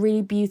it was a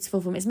really beautiful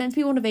film. It's meant to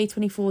be one of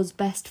A24's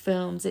best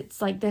films. It's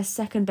their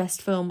second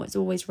best film, but it's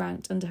always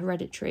ranked under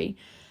Hereditary.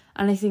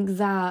 And I think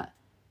that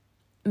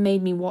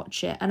made me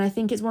watch it. And I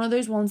think it's one of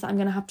those ones that I'm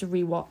going to have to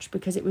rewatch,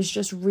 because it was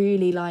just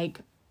really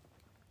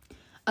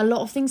a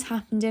lot of things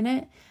happened in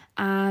it.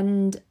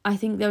 And I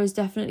think there was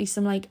definitely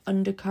some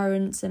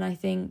undercurrents, and I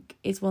think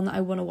it's one that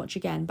I want to watch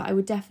again. But I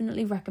would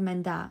definitely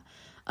recommend that.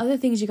 Other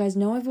things, you guys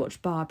know I've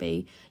watched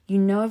Barbie. You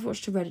know I've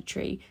watched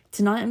Hereditary.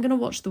 Tonight I'm going to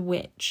watch The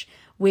Witch,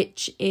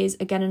 which is,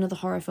 again, another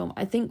horror film.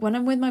 I think when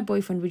I'm with my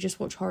boyfriend, we just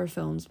watch horror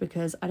films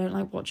because I don't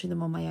like watching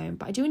them on my own.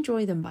 But I do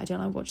enjoy them, but I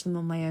don't like watching them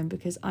on my own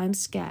because I'm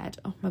scared.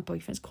 Oh, my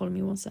boyfriend's calling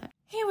me, one sec.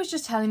 He was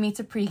just telling me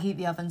to preheat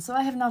the oven, so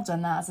I have now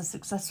done that as a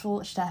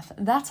successful chef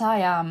that I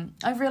am.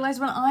 I've realised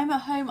when I'm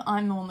at home,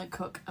 I'm the one that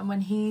cook. And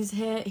when he's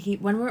here,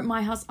 when we're at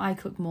my house, I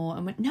cook more.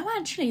 And no,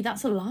 actually,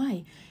 that's a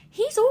lie.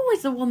 He's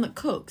always the one that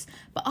cooks,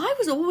 but I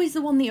was always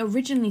the one that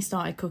originally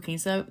started cooking,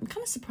 so I'm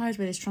kind of surprised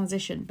by this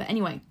transition. But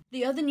anyway,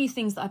 the other new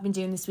things that I've been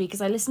doing this week is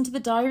I listened to the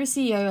Diary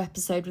CEO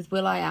episode with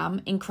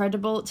will.i.am.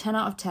 Incredible, 10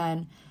 out of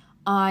 10.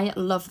 I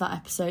love that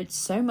episode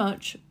so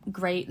much.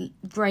 Great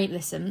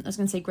listen. I was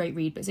going to say great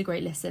read, but it's a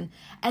great listen.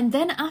 And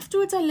then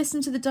afterwards, I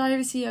listened to the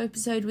Diary CEO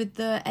episode with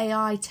the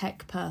AI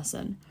tech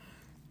person.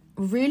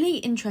 Really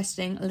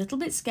interesting, a little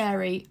bit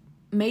scary,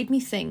 made me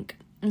think.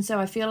 And so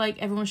I feel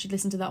like everyone should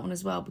listen to that one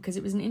as well, because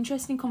it was an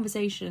interesting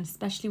conversation,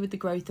 especially with the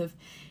growth of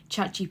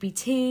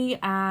ChatGPT.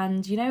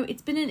 And, you know,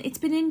 it's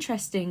been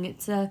interesting.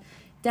 It's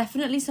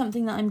definitely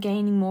something that I'm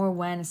gaining more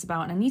awareness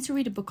about. And I need to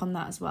read a book on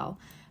that as well.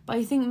 But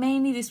I think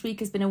mainly this week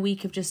has been a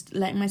week of just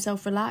letting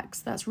myself relax.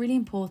 That's really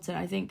important.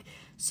 I think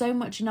so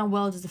much in our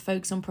world is a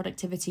focus on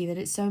productivity that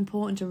it's so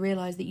important to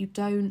realise that you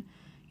don't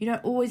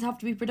always have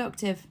to be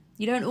productive.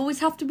 You don't always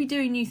have to be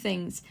doing new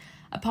things.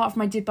 Apart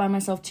from I did buy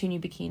myself 2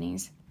 new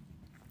bikinis.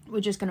 We're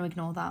just going to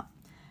ignore that.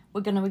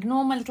 We're going to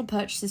ignore my little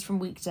purchases from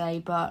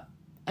weekday. But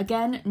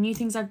again, new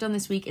things I've done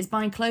this week is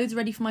buying clothes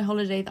ready for my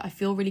holiday that I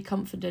feel really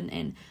confident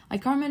in. I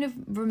can't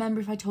remember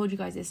if I told you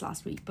guys this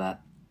last week, but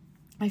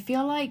I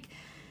feel like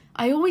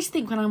I always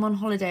think when I'm on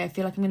holiday, I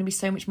feel like I'm going to be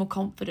so much more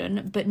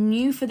confident. But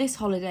new for this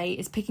holiday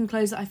is picking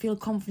clothes that I feel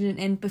confident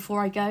in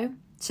before I go,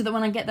 so that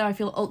when I get there, I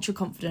feel ultra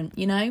confident,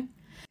 you know?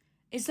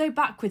 It's so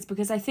backwards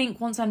because I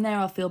think once I'm there,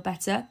 I'll feel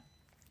better.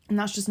 And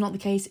that's just not the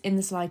case in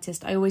the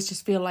slightest. I always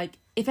just feel like,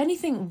 if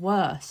anything,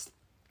 worse.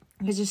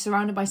 Because you're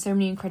surrounded by so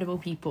many incredible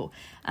people.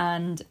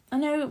 And I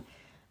know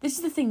this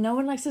is the thing, no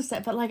one likes to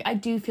say, but like I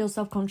do feel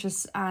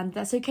self-conscious, and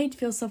that's okay to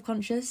feel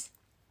self-conscious.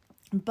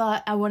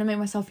 But I want to make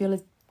myself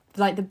feel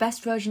like the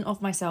best version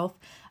of myself.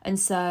 And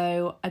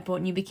so I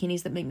bought new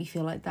bikinis that make me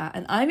feel like that.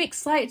 And I'm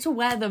excited to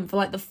wear them for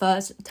like the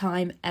first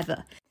time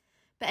ever.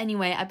 But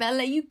anyway, I better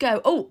let you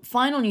go. Oh,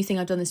 final new thing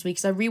I've done this week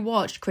is I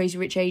rewatched Crazy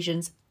Rich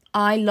Asians.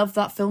 I love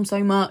that film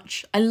so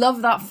much. I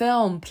love that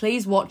film.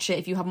 Please watch it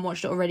if you haven't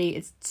watched it already.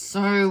 It's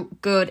so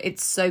good.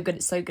 It's so good.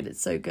 It's so good.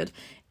 It's so good.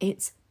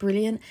 It's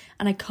brilliant.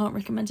 And I can't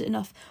recommend it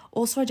enough.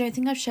 Also, I don't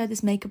think I've shared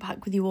this makeup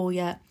hack with you all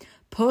yet.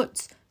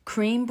 Put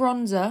cream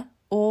bronzer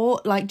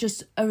or like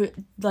just a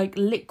like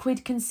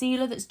liquid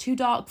concealer that's too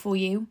dark for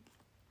you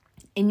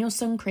in your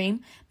sun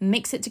cream.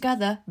 Mix it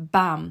together.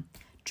 Bam.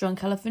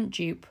 Drunk Elephant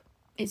dupe.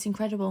 It's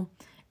incredible.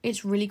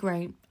 It's really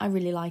great. I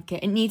really like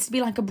it. It needs to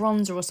be like a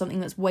bronzer or something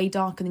that's way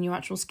darker than your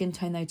actual skin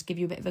tone, though, to give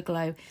you a bit of a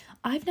glow.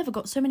 I've never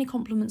got so many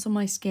compliments on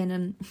my skin,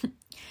 and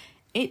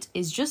it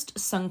is just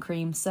sun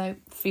cream. So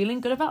feeling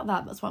good about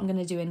that. That's what I'm going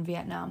to do in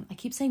Vietnam. I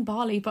keep saying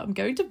Bali, but I'm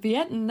going to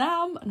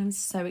Vietnam, and I'm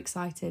so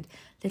excited.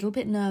 A little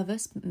bit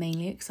nervous, but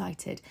mainly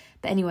excited.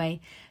 But anyway,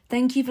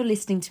 thank you for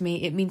listening to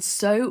me. It means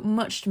so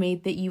much to me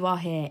that you are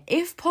here.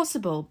 If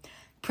possible,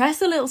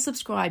 press a little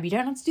subscribe. You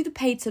don't have to do the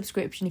paid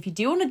subscription. If you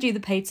do want to do the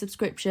paid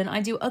subscription,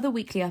 I do other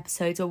weekly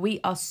episodes where we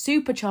are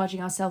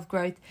supercharging our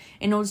self-growth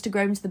in order to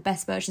grow into the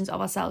best versions of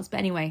ourselves. But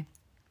anyway,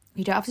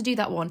 you don't have to do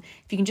that one.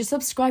 If you can just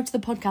subscribe to the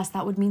podcast,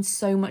 that would mean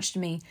so much to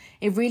me.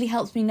 It really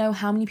helps me know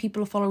how many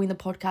people are following the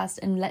podcast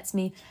and lets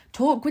me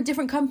talk with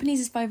different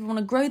companies if I ever want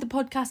to grow the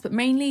podcast. But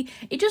mainly,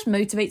 it just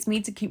motivates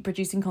me to keep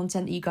producing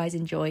content that you guys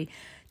enjoy.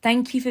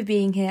 Thank you for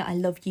being here. I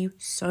love you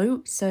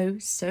so, so,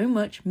 so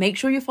much. Make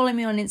sure you follow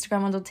me on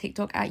Instagram and on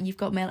TikTok at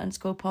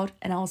You'veGotMail_pod.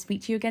 And I'll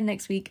speak to you again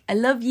next week. I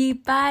love you.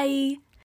 Bye.